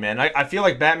low to me, man. I feel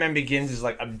like Batman Begins is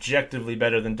like objectively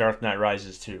better than Dark Knight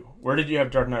Rises too. Where did you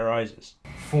have Dark Knight Rises?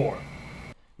 4.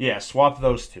 Yeah, swap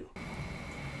those two.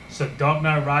 So Dark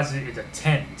Knight Rises is a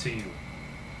 10 to you.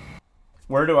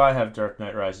 Where do I have Dark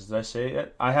Knight Rises? Did I say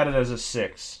it? I had it as a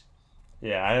 6.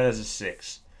 Yeah, I had it as a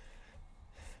 6.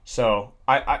 So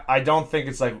I don't think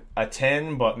it's like a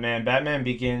 10, but man, Batman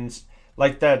Begins,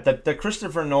 like the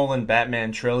Christopher Nolan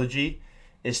Batman trilogy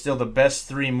is still the best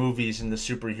 3 movies in the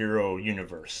superhero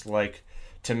universe. Like,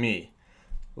 to me,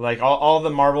 like all the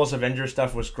Marvel's Avengers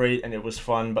stuff was great and it was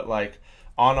fun, but like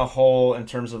on a whole, in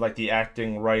terms of like the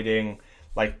acting, writing,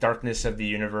 like darkness of the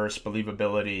universe,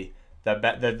 believability,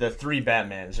 the 3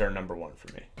 Batmans are number 1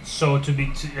 for me. So to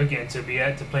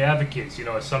play advocates,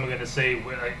 some are gonna say,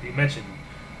 like you mentioned,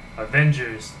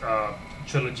 Avengers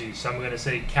trilogy. Some are gonna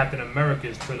say Captain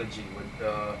America's trilogy with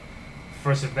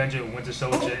First Avenger, Winter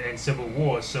Soldier, and Civil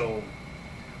War. So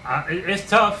it's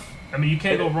tough. I mean, you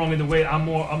can't go wrong either way. I'm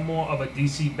more of a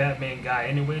DC Batman guy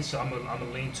anyway, so I'm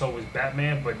gonna lean towards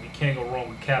Batman. But you can't go wrong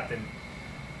with Captain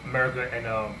America and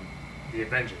the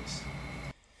Avengers.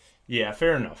 Yeah,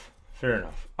 fair enough.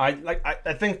 I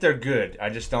think they're good. I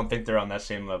just don't think they're on that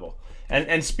same level.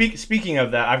 And speaking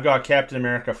of that, I've got Captain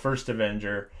America: First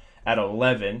Avenger at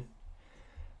 11.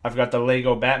 I've got the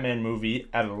Lego Batman movie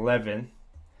at 11.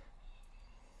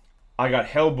 I got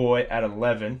Hellboy at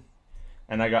 11,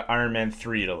 and I got Iron Man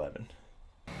 3 at 11.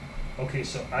 Okay,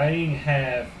 so I didn't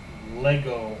have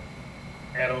Lego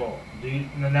at all.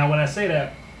 Now, when I say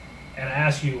that, and I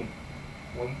ask you,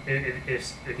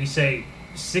 if you say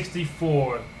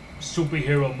 64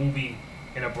 superhero movie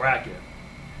in a bracket,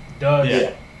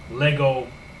 does Lego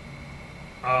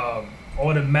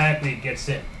automatically gets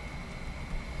in?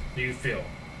 Do you feel?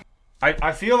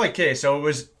 I feel like,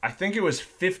 so I think it was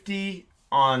 50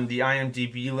 on the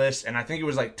IMDb list, and I think it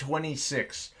was like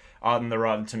 26 on the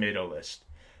Rotten Tomato list.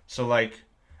 So like,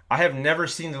 I have never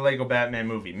seen the Lego Batman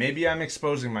movie. Maybe I'm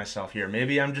exposing myself here.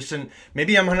 Maybe I'm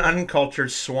an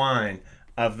uncultured swine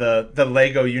of the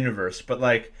Lego universe. But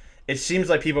like, it seems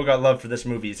like people got love for this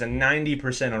movie. It's a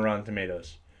 90% on Rotten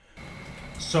Tomatoes.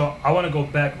 So I want to go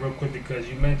back real quick because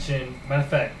you mentioned, matter of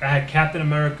fact, I had Captain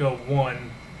America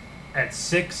 1 at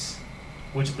 6,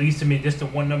 which leads to me just to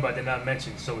one number I did not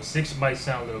mention. So 6 might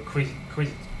sound a little crazy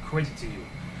to you.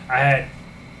 I had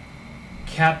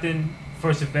Captain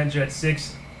First Avenger at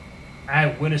 6. I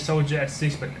had Winter Soldier at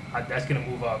 6, but that's gonna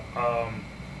move up.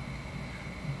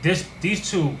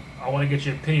 These two, I want to get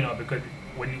your opinion on, because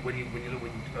when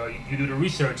you do the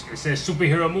research, it says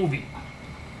superhero movie.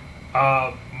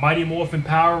 Mighty Morphin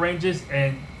Power Rangers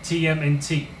and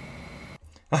TMNT.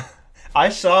 I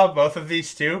saw both of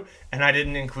these two, and I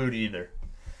didn't include either.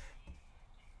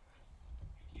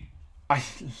 I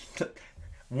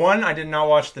did not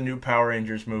watch the new Power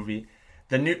Rangers movie.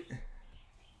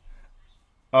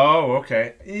 Oh,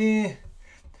 okay.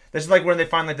 This is like when they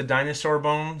find like the dinosaur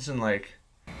bones and like.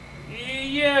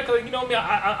 Yeah, cause you know me,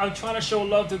 I'm trying to show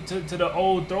love to the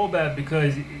old throwback,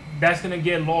 because that's gonna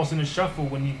get lost in the shuffle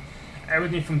when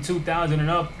everything from 2000 and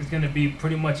up is gonna be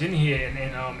pretty much in here and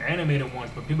animated ones,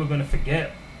 but people are gonna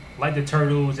forget, like the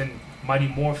Turtles and Mighty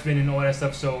Morphin and all that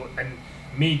stuff. So, and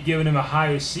me giving them a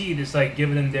higher seed, it's like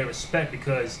giving them their respect,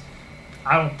 because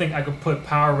I don't think I could put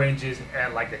Power Rangers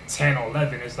at like a 10 or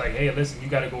 11. It's like, hey, listen, you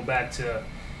got to go back to,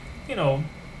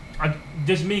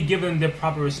 just me giving them their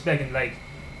proper respect. And like,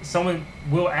 someone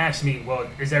will ask me, well,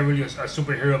 is that really a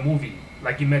superhero movie?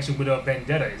 Like you mentioned with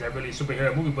Vendetta, is that really a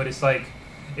superhero movie? But it's like,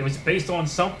 if it's based on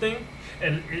something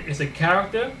and it's a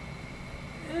character,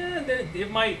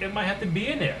 it might have to be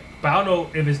in there. But I don't know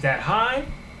if it's that high,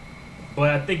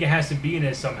 but I think it has to be in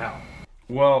there somehow.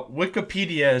 Well,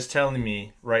 Wikipedia is telling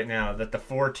me right now that the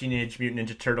 4 Teenage Mutant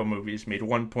Ninja Turtle movies made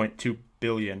 $1.2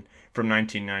 billion from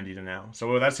 1990 to now.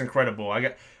 So that's incredible.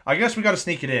 I guess we got to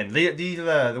sneak it in.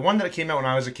 The one that came out when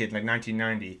I was a kid, like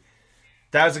 1990,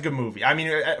 that was a good movie. I mean,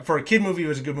 for a kid movie, it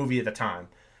was a good movie at the time.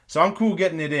 So I'm cool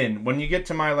getting it in. When you get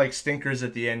to my like stinkers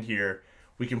at the end here,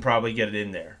 we can probably get it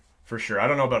in there for sure. I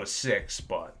don't know about a 6,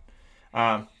 but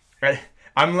I'm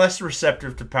less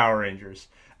receptive to Power Rangers.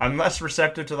 I'm less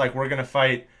receptive to like, we're going to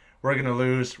fight, we're going to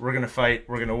lose, we're going to fight,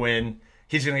 we're going to win.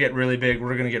 He's going to get really big,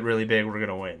 we're going to get really big, we're going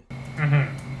to win.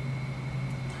 Mm-hmm.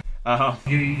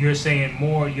 You're saying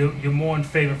more, you're more in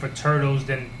favor for Turtles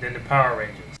than the Power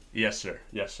Rangers. Yes, sir.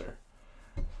 Yes, sir.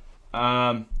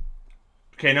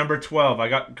 Okay, number 12. I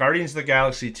got Guardians of the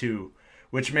Galaxy 2,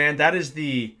 which, man, that is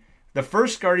the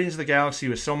first Guardians of the Galaxy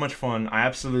was so much fun. I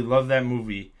absolutely love that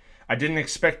movie. I didn't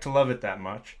expect to love it that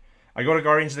much. I go to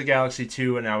Guardians of the Galaxy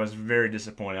 2, and I was very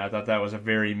disappointed. I thought that was a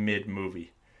very mid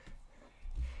movie.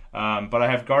 But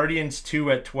I have Guardians 2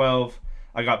 at 12.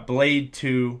 I got Blade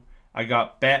 2. I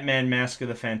got Batman Mask of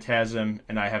the Phantasm,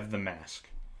 and I have The Mask.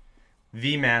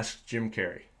 The Mask, Jim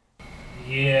Carrey.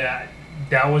 Yeah,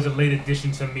 that was a late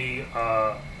addition to me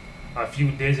a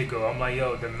few days ago. I'm like,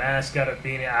 yo, The Mask gotta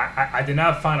be in it. I did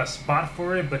not find a spot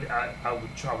for it, but I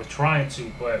was trying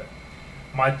to. But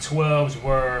my 12s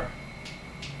were,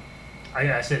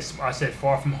 I said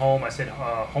Far From Home. I said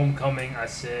Homecoming. I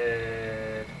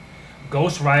said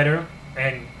Ghost Rider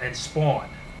and Spawn.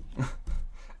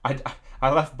 I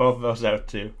left both of those out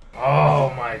too.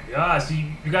 Oh my gosh!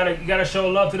 You gotta show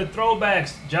love to the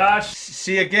throwbacks, Josh.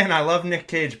 See, again, I love Nick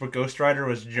Cage, but Ghost Rider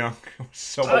was junk. It was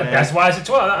so bad. That's why it's a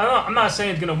 12. I'm not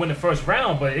saying it's gonna win the first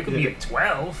round, but it could be a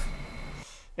 12.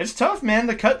 It's tough, man.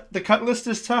 The cut list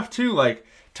is tough too. Like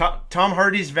Tom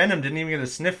Hardy's Venom didn't even get a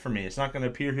sniff for me. It's not gonna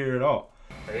appear here at all.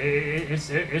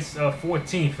 It's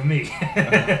 14 for me.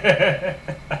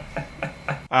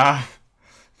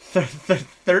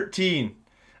 13.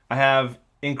 I have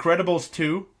Incredibles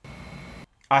 2.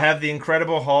 I have The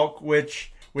Incredible Hulk,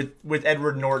 which with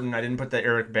Edward Norton. I didn't put the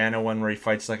Eric Bana one where he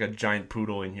fights like a giant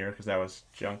poodle in here because that was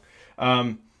junk.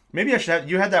 Maybe I should have.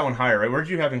 You had that one higher, right? Where did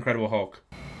you have Incredible Hulk?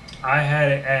 I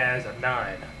had it as a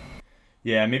 9.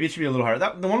 Yeah, maybe it should be a little higher.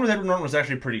 The one with Edward Norton was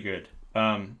actually pretty good.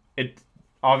 It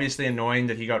obviously annoying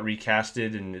that he got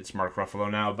recasted and it's Mark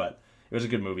Ruffalo now, but it was a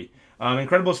good movie.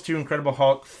 Incredibles 2, Incredible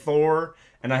Hulk, Thor,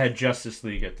 and I had Justice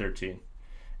League at 13.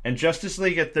 And Justice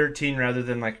League at 13 rather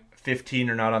than like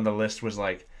 15 or not on the list was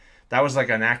like, that was like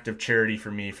an act of charity for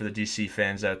me, for the DC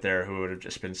fans out there who would have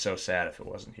just been so sad if it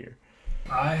wasn't here.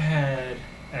 I had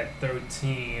at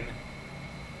 13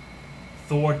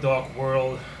 Thor Dark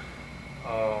World,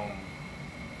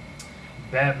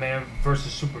 Batman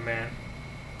vs. Superman,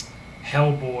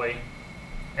 Hellboy,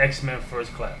 X-Men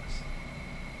First Class.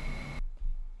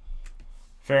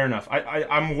 Fair enough.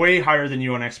 I'm way higher than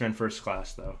you on X-Men First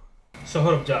Class, though. So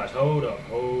hold up, Josh. Hold up.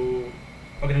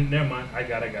 Okay, never mind. I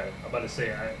got it. I'm about to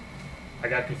say I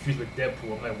got confused with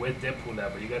Deadpool. I'm like, where's Deadpool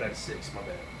at? But you got it at 6. My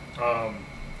bad.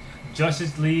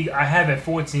 Justice League, I have at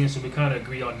 14, so we kind of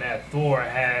agree on that. Thor, I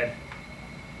had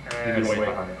as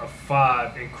a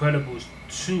 5. Incredibles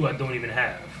 2, I don't even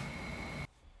have.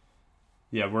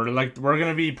 Yeah, we're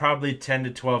gonna be probably 10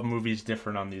 to 12 movies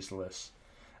different on these lists.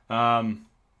 14,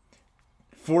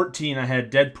 I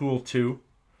had Deadpool 2.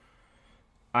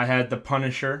 I had The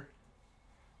Punisher.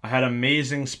 I had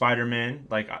Amazing Spider-Man.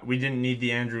 Like, we didn't need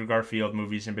the Andrew Garfield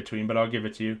movies in between, but I'll give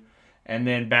it to you. And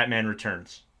then Batman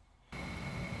Returns.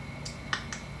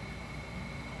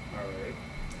 All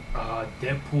right.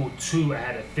 Deadpool 2, I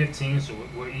had at 15, so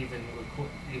we're even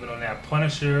on that.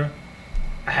 Punisher,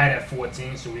 I had at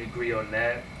 14, so we agree on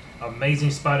that. Amazing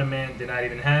Spider-Man did not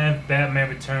even have. Batman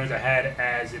Returns, I had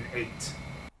as an 8.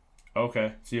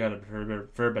 Okay, so you had a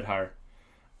fair bit higher.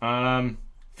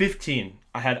 15.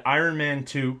 I had Iron Man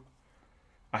 2.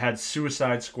 I had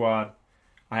Suicide Squad.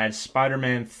 I had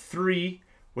Spider-Man 3,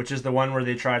 which is the one where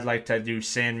they tried like to do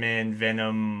Sandman,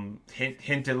 Venom,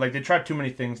 hinted like they tried too many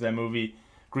things in that movie.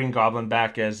 Green Goblin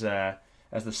back as the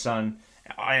Sun,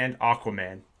 and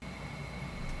Aquaman.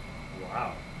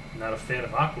 Wow, not a fan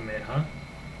of Aquaman, huh?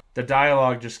 The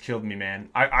dialogue just killed me, man.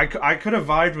 I could have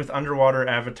vibed with Underwater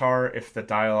Avatar if the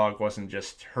dialogue wasn't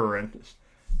just horrendous.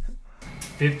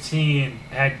 15,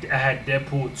 I had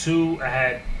Deadpool 2. I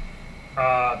had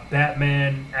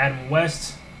Batman Adam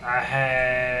West. I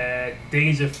had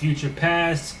Days of Future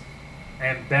Past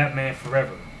and Batman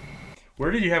Forever.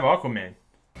 Where did you have Aquaman?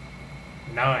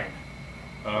 9.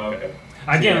 Okay.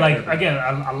 Again,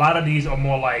 a lot of these are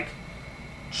more like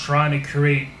trying to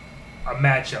create a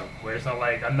matchup where it's not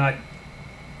like I'm not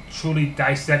truly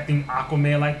dissecting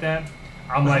Aquaman like that.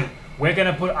 I'm like, we're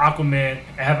gonna put Aquaman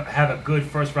and have a good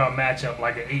first round matchup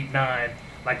like an 8-9,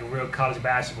 like a real college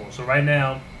basketball. So right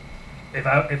now, if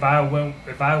I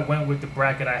went with the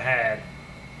bracket I had,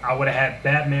 I would have had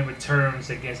Batman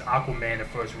Returns against Aquaman in the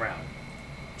first round.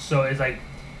 So it's like,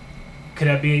 could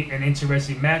that be an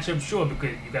interesting matchup? Sure,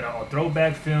 because you got a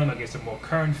throwback film against a more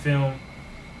current film,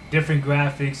 different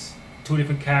graphics, 2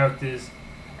 different characters,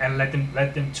 and let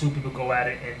them 2 people go at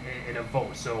it in a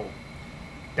vote. So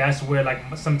that's where like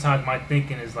sometimes my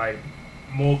thinking is like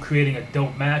more creating a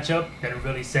dope matchup than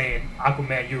really saying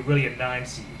Aquaman, you're really a 9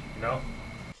 seed, you know?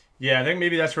 Yeah, I think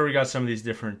maybe that's where we got some of these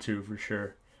different too, for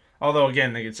sure. Although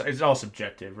again, like it's all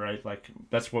subjective, right? Like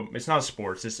that's what it's not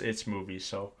sports, it's movies,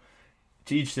 so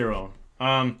to each their own.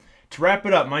 To wrap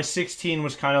it up, my 16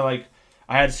 was kind of like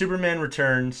I had Superman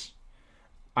Returns,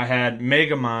 I had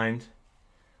Megamind,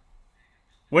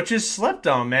 which is slept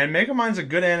on, man. Megamind's a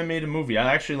good animated movie.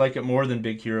 I actually like it more than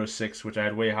Big Hero 6, which I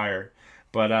had way higher.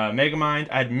 But Megamind,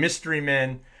 I had Mystery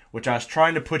Men, which I was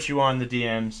trying to put you on the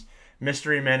DMs.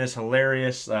 Mystery Men is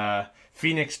hilarious.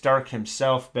 Phoenix Dark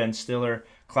himself, Ben Stiller,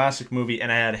 classic movie,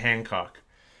 and I had Hancock.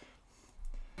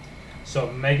 So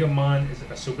Megamind is a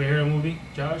superhero movie,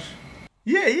 Josh?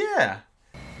 Yeah.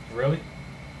 Really?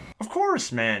 Of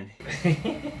course, man.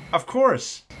 Of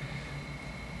course.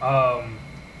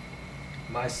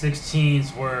 My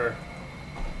 16s were,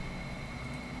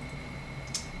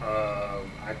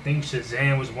 I think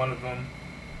Shazam was one of them.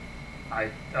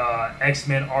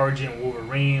 X-Men Origin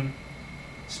Wolverine,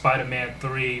 Spider-Man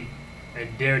 3,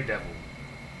 and Daredevil.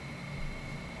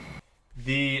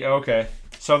 Okay.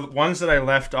 So the ones that I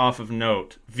left off of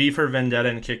note, V for Vendetta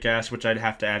and Kick-Ass, which I'd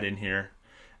have to add in here.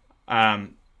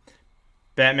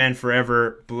 Batman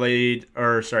Forever, Blade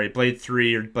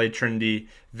 3 or Blade Trinity,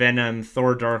 Venom,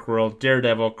 Thor Dark World,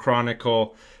 Daredevil,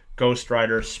 Chronicle, Ghost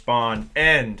Rider, Spawn,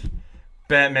 and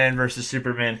Batman vs.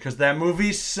 Superman, because that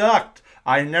movie sucked.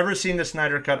 I've never seen the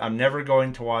Snyder Cut. I'm never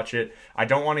going to watch it. I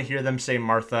don't want to hear them say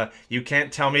Martha. You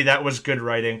can't tell me that was good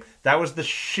writing. That was the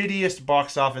shittiest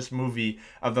box office movie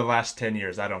of the last 10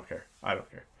 years. I don't care.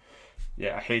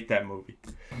 Yeah, I hate that movie.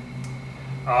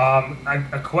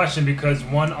 A question, because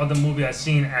one other movie I've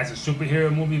seen as a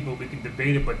superhero movie, but we can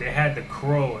debate it, but they had The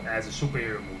Crow as a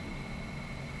superhero movie.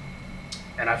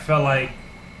 And I felt like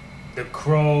The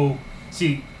Crow...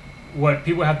 See, what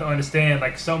people have to understand,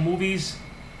 like some movies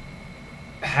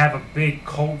have a big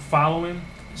cult following,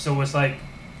 so it's like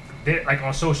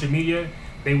on social media,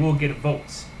 they will get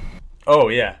votes. Oh,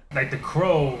 yeah. Like The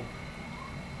Crow,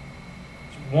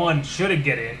 1, should it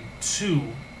get in? 2,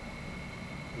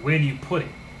 where do you put it?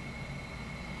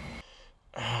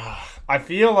 I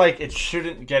feel like it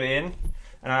shouldn't get in,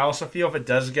 and I also feel if it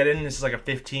does get in, this is like a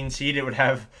 15 seed, it would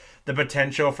have the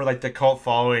potential for like the cult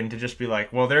following to just be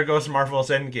like, well, there goes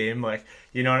Marvel's Endgame, like,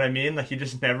 you know what I mean? Like, you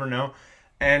just never know.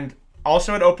 And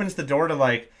also it opens the door to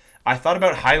like, I thought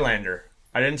about Highlander.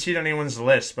 I didn't see it on anyone's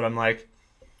list, but I'm like,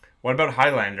 what about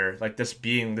Highlander? Like this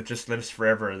being that just lives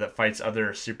forever, that fights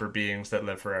other super beings that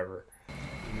live forever.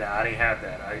 Nah, I didn't have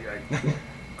that.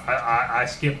 I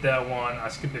skipped that one. I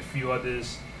skipped a few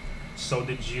others. So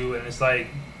did you. And it's like,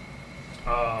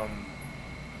 I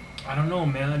don't know,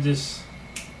 man.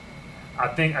 I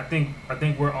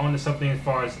think we're on to something as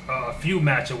far as a few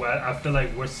matchups. I feel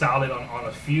like we're solid on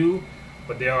a few,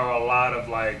 but there are a lot of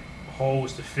like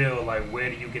holes to fill. Like, where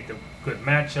do you get the good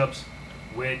matchups?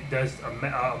 Where does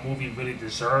a movie really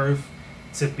deserve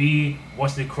to be?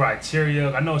 What's the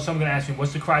criteria? I know someone's gonna ask me,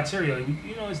 what's the criteria?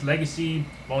 You know, it's legacy,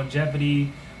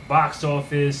 longevity, box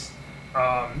office,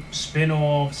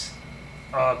 spin-offs,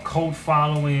 cult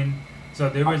following. So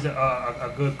there is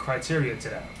a good criteria to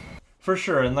that. For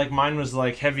sure, and like mine was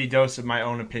like heavy dose of my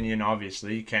own opinion.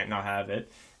 Obviously, you can't not have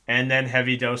it, and then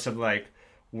heavy dose of like,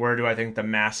 where do I think the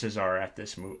masses are at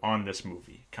this on this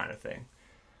movie kind of thing.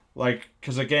 Like,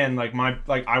 because again, like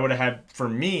I would have had, for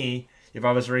me, if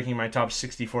I was ranking my top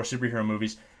 64 superhero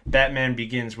movies, Batman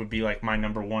Begins would be like my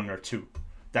number 1 or 2.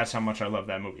 That's how much I love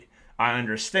that movie. I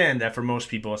understand that for most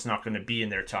people it's not going to be in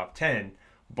their top 10,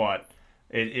 but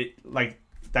it like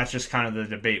that's just kind of the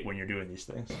debate when you're doing these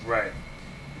things. Right.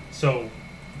 So,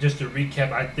 just to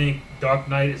recap, I think Dark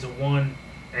Knight is a 1,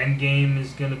 Endgame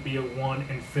is going to be a 1,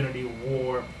 Infinity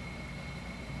War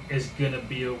is going to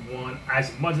be a 1.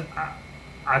 As much as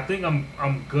I think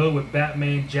I'm good with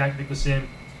Batman, Jack Nicholson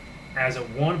as a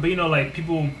 1, but you know, like,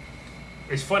 people,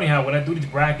 it's funny how when I do these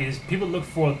brackets, people look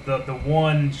for the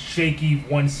one shaky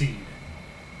 1 seed.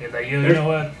 They're like, you know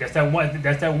what, that's that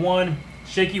one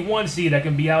shaky 1 seed that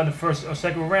can be out in the first or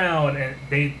second round, and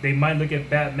they might look at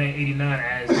Batman 89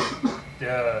 as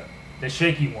the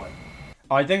shaky one.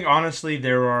 I think honestly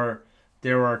there are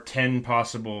 10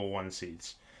 possible 1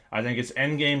 seeds. I think it's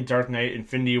Endgame, Dark Knight,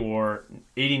 Infinity War,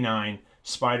 89,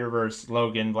 Spider-Verse,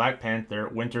 Logan, Black Panther,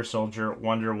 Winter Soldier,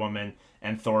 Wonder Woman,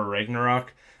 and Thor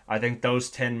Ragnarok. I think those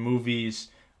 10 movies,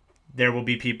 there will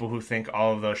be people who think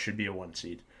all of those should be a 1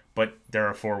 seed. But there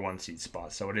are 4 1 seed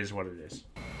spots, so it is what it is.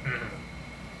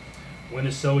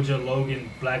 Winter Soldier, Logan,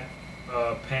 Black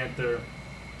Panther,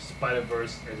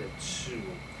 Spider-Verse is a 2.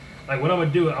 Like, what I'm going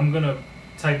to do, I'm going to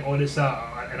type all this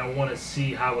out, and I want to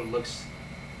see how it looks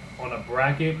on a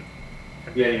bracket.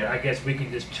 And then I guess we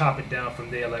can just chop it down from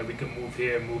there. Like, we can move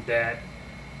here, move that.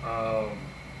 I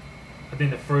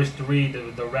think the first 3,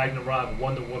 the Ragnarok,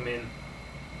 Wonder Woman,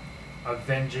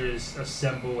 Avengers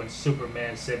Assemble, and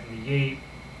Superman 78.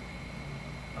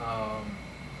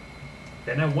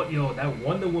 Then that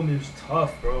Wonder Woman was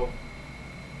tough, bro.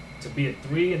 To be a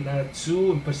 3 and not a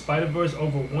 2 and put Spider-Verse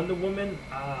over Wonder Woman,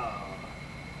 I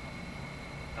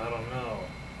don't know.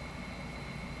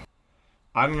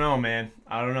 I don't know, man.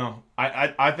 I don't know.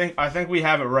 I think we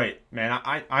have it right, man.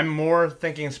 I'm more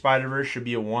thinking Spider-Verse should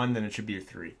be a 1 than it should be a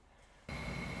 3.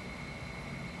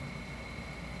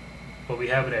 But we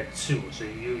have it at 2, so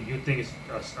you think it's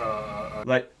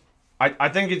like, I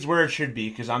think it's where it should be,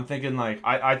 because I'm thinking like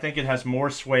I think it has more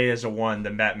sway as a 1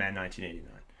 than Batman 1989.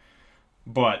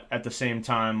 But at the same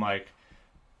time, like,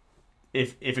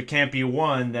 if it can't be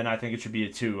 1, then I think it should be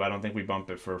a 2. I don't think we bump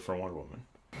it for Wonder Woman.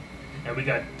 And we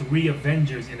got 3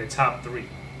 Avengers in the top 3.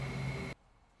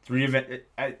 And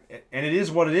it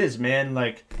is what it is, man.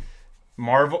 Like,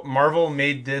 Marvel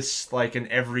made this like an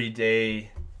everyday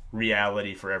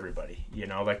reality for everybody. You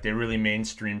know, like, they really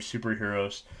mainstream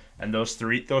superheroes, and those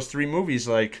three movies,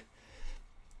 like,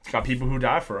 got people who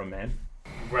die for them, man.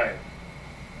 Right.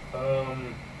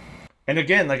 And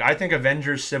again, like, I think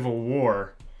Avengers Civil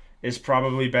War is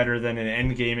probably better than an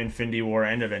Endgame, Infinity War,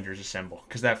 and Avengers Assemble,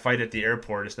 because that fight at the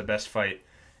airport is the best fight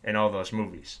in all those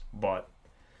movies. But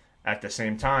at the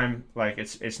same time, like,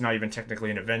 it's not even technically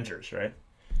an Avengers, right?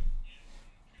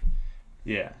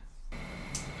 Yeah.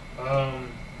 No,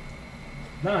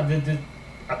 I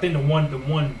think the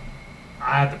one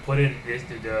I have to put in is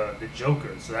the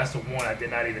Joker. So that's the one I did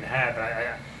not even have.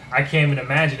 I can't even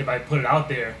imagine if I put it out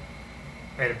there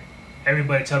and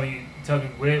everybody tell me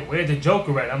where's the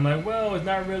Joker at. I'm like, well, it's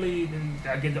not really.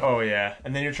 I get the. Oh yeah,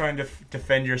 and then you're trying to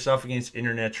defend yourself against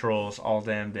internet trolls all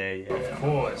damn day. Yeah. Of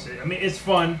course, I mean, it's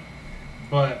fun,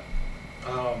 but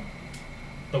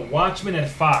the Watchmen at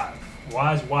 5.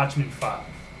 Why is Watchmen 5?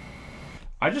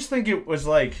 I just think it was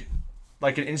like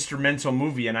an instrumental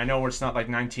movie, and I know it's not like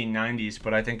 1990s,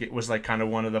 but I think it was like kind of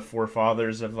one of the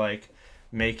forefathers of like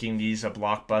making these a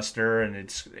blockbuster, and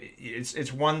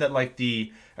it's one that, like,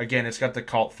 it's got the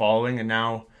cult following, and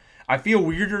now I feel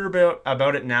weirder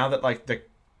about it now that, like, the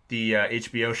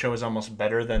HBO show is almost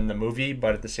better than the movie,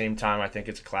 but at the same time I think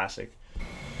it's a classic.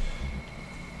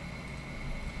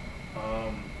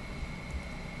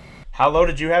 How low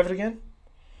did you have it again?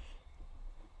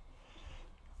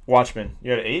 Watchmen,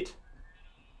 you had 8?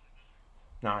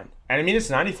 9. And I mean, it's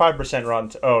 95%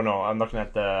 Rotten. Oh no, I'm looking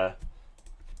at the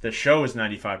show is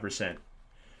 95%.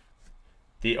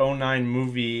 The 09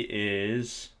 movie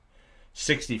is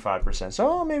 65%.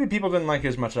 So maybe people didn't like it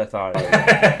as much as I thought.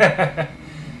 That's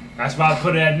why I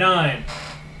put it at 9.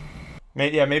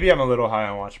 Maybe I'm a little high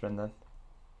on Watchmen then.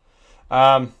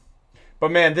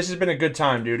 But man, this has been a good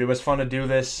time, dude. It was fun to do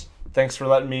this. Thanks for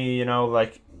letting me,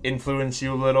 influence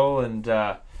you a little, and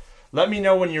let me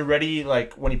know when you're ready.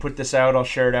 Like when you put this out, I'll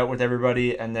share it out with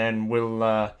everybody, and then we'll,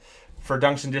 for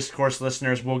Dunks and Discourse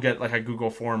listeners, we'll get like a Google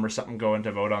form or something going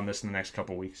to vote on this in the next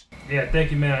couple weeks. Yeah,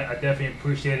 thank you, man. I definitely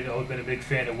appreciate it. I've always been a big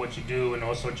fan of what you do, and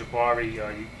also Jabari.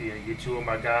 You two are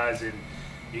my guys, and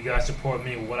you guys support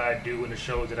me with what I do and the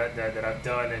shows that I've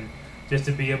done, and just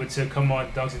to be able to come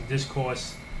on Dunks and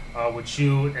Discourse with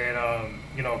you,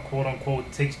 and quote unquote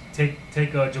take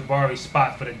Jabari's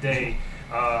spot for the day.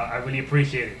 I really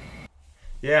appreciate it.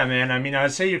 Yeah, man. I mean,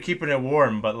 I'd say you're keeping it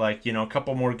warm, but a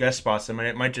couple more guest spots. I mean,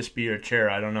 it might just be your chair.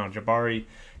 I don't know. Jabari,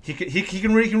 he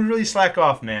can really slack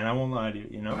off, man. I won't lie to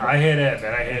you. I hear that,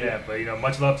 man. I hear that. But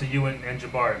much love to you and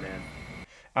Jabari,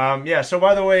 man. Yeah. So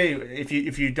by the way, if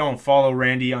you don't follow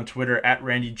Randy on Twitter at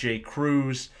Randy J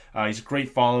Cruz, he's a great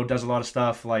follow. Does a lot of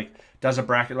stuff. Does a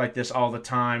bracket like this all the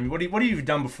time. What have you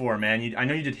done before, man? I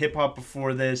know you did hip hop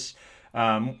before this.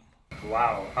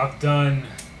 Wow,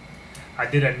 I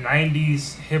did a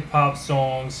 90s hip-hop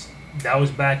songs. That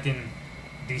was back in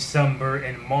December.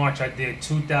 In March, I did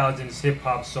 2000s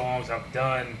hip-hop songs. I've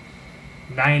done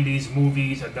 90s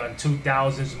movies. I've done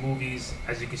 2000s movies.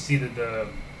 As you can see, I've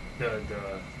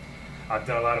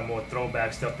done a lot of more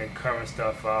throwback stuff than current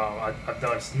stuff. I've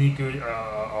done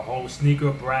a whole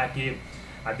sneaker bracket.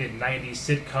 I did 90s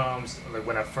sitcoms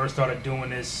when I first started doing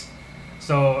this.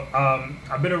 So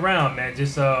I've been around, man.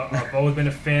 I've always been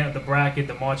a fan of the bracket,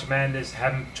 the March Madness.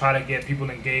 Haven't tried to get people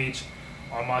engaged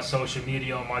on my social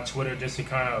media, on my Twitter, just to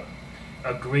kind of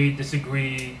agree,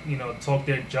 disagree, talk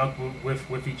their junk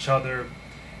with each other.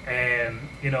 And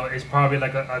it's probably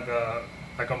like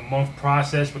a month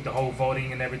process with the whole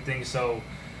voting and everything. So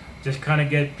just kind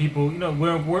of get people.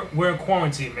 We're in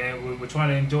quarantine, man. We're trying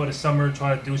to enjoy the summer,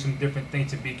 trying to do some different things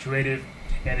to be creative,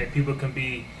 and if people can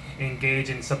be engage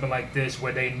in something like this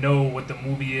where they know what the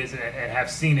movie is and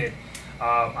have seen it,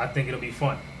 I think it'll be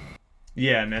fun.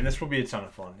 Yeah, man, this will be a ton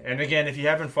of fun. And again, if you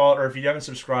haven't followed or if you haven't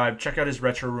subscribed, check out his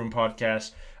Retro Room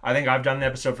podcast. I think I've done an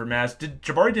episode for Maz.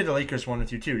 Jabari did the Lakers one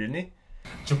with you too, didn't he?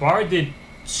 Jabari did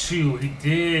 2. He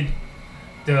did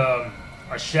a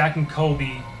Shaq and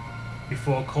Kobe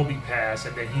before Kobe passed,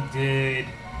 and then he did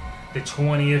the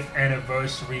 20th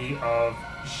anniversary of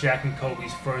Shaq and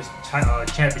Kobe's first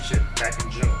championship back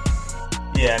in June.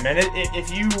 Yeah, man. If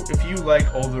you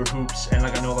like older hoops, and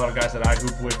I know a lot of guys that I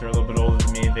hoop with, they're a little bit older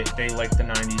than me. They like the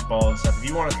 '90s ball and stuff. If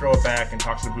you want to throw it back and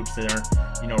talk some hoops that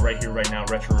aren't, right here, right now,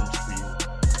 Retro Room's for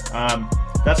you.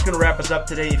 That's gonna wrap us up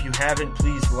today. If you haven't,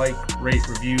 please like, rate,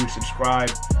 review, subscribe.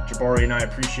 Jabari and I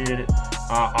appreciate it.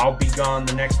 I'll be gone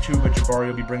the next 2, but Jabari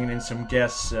will be bringing in some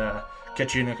guests.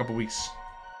 Catch you in a couple weeks.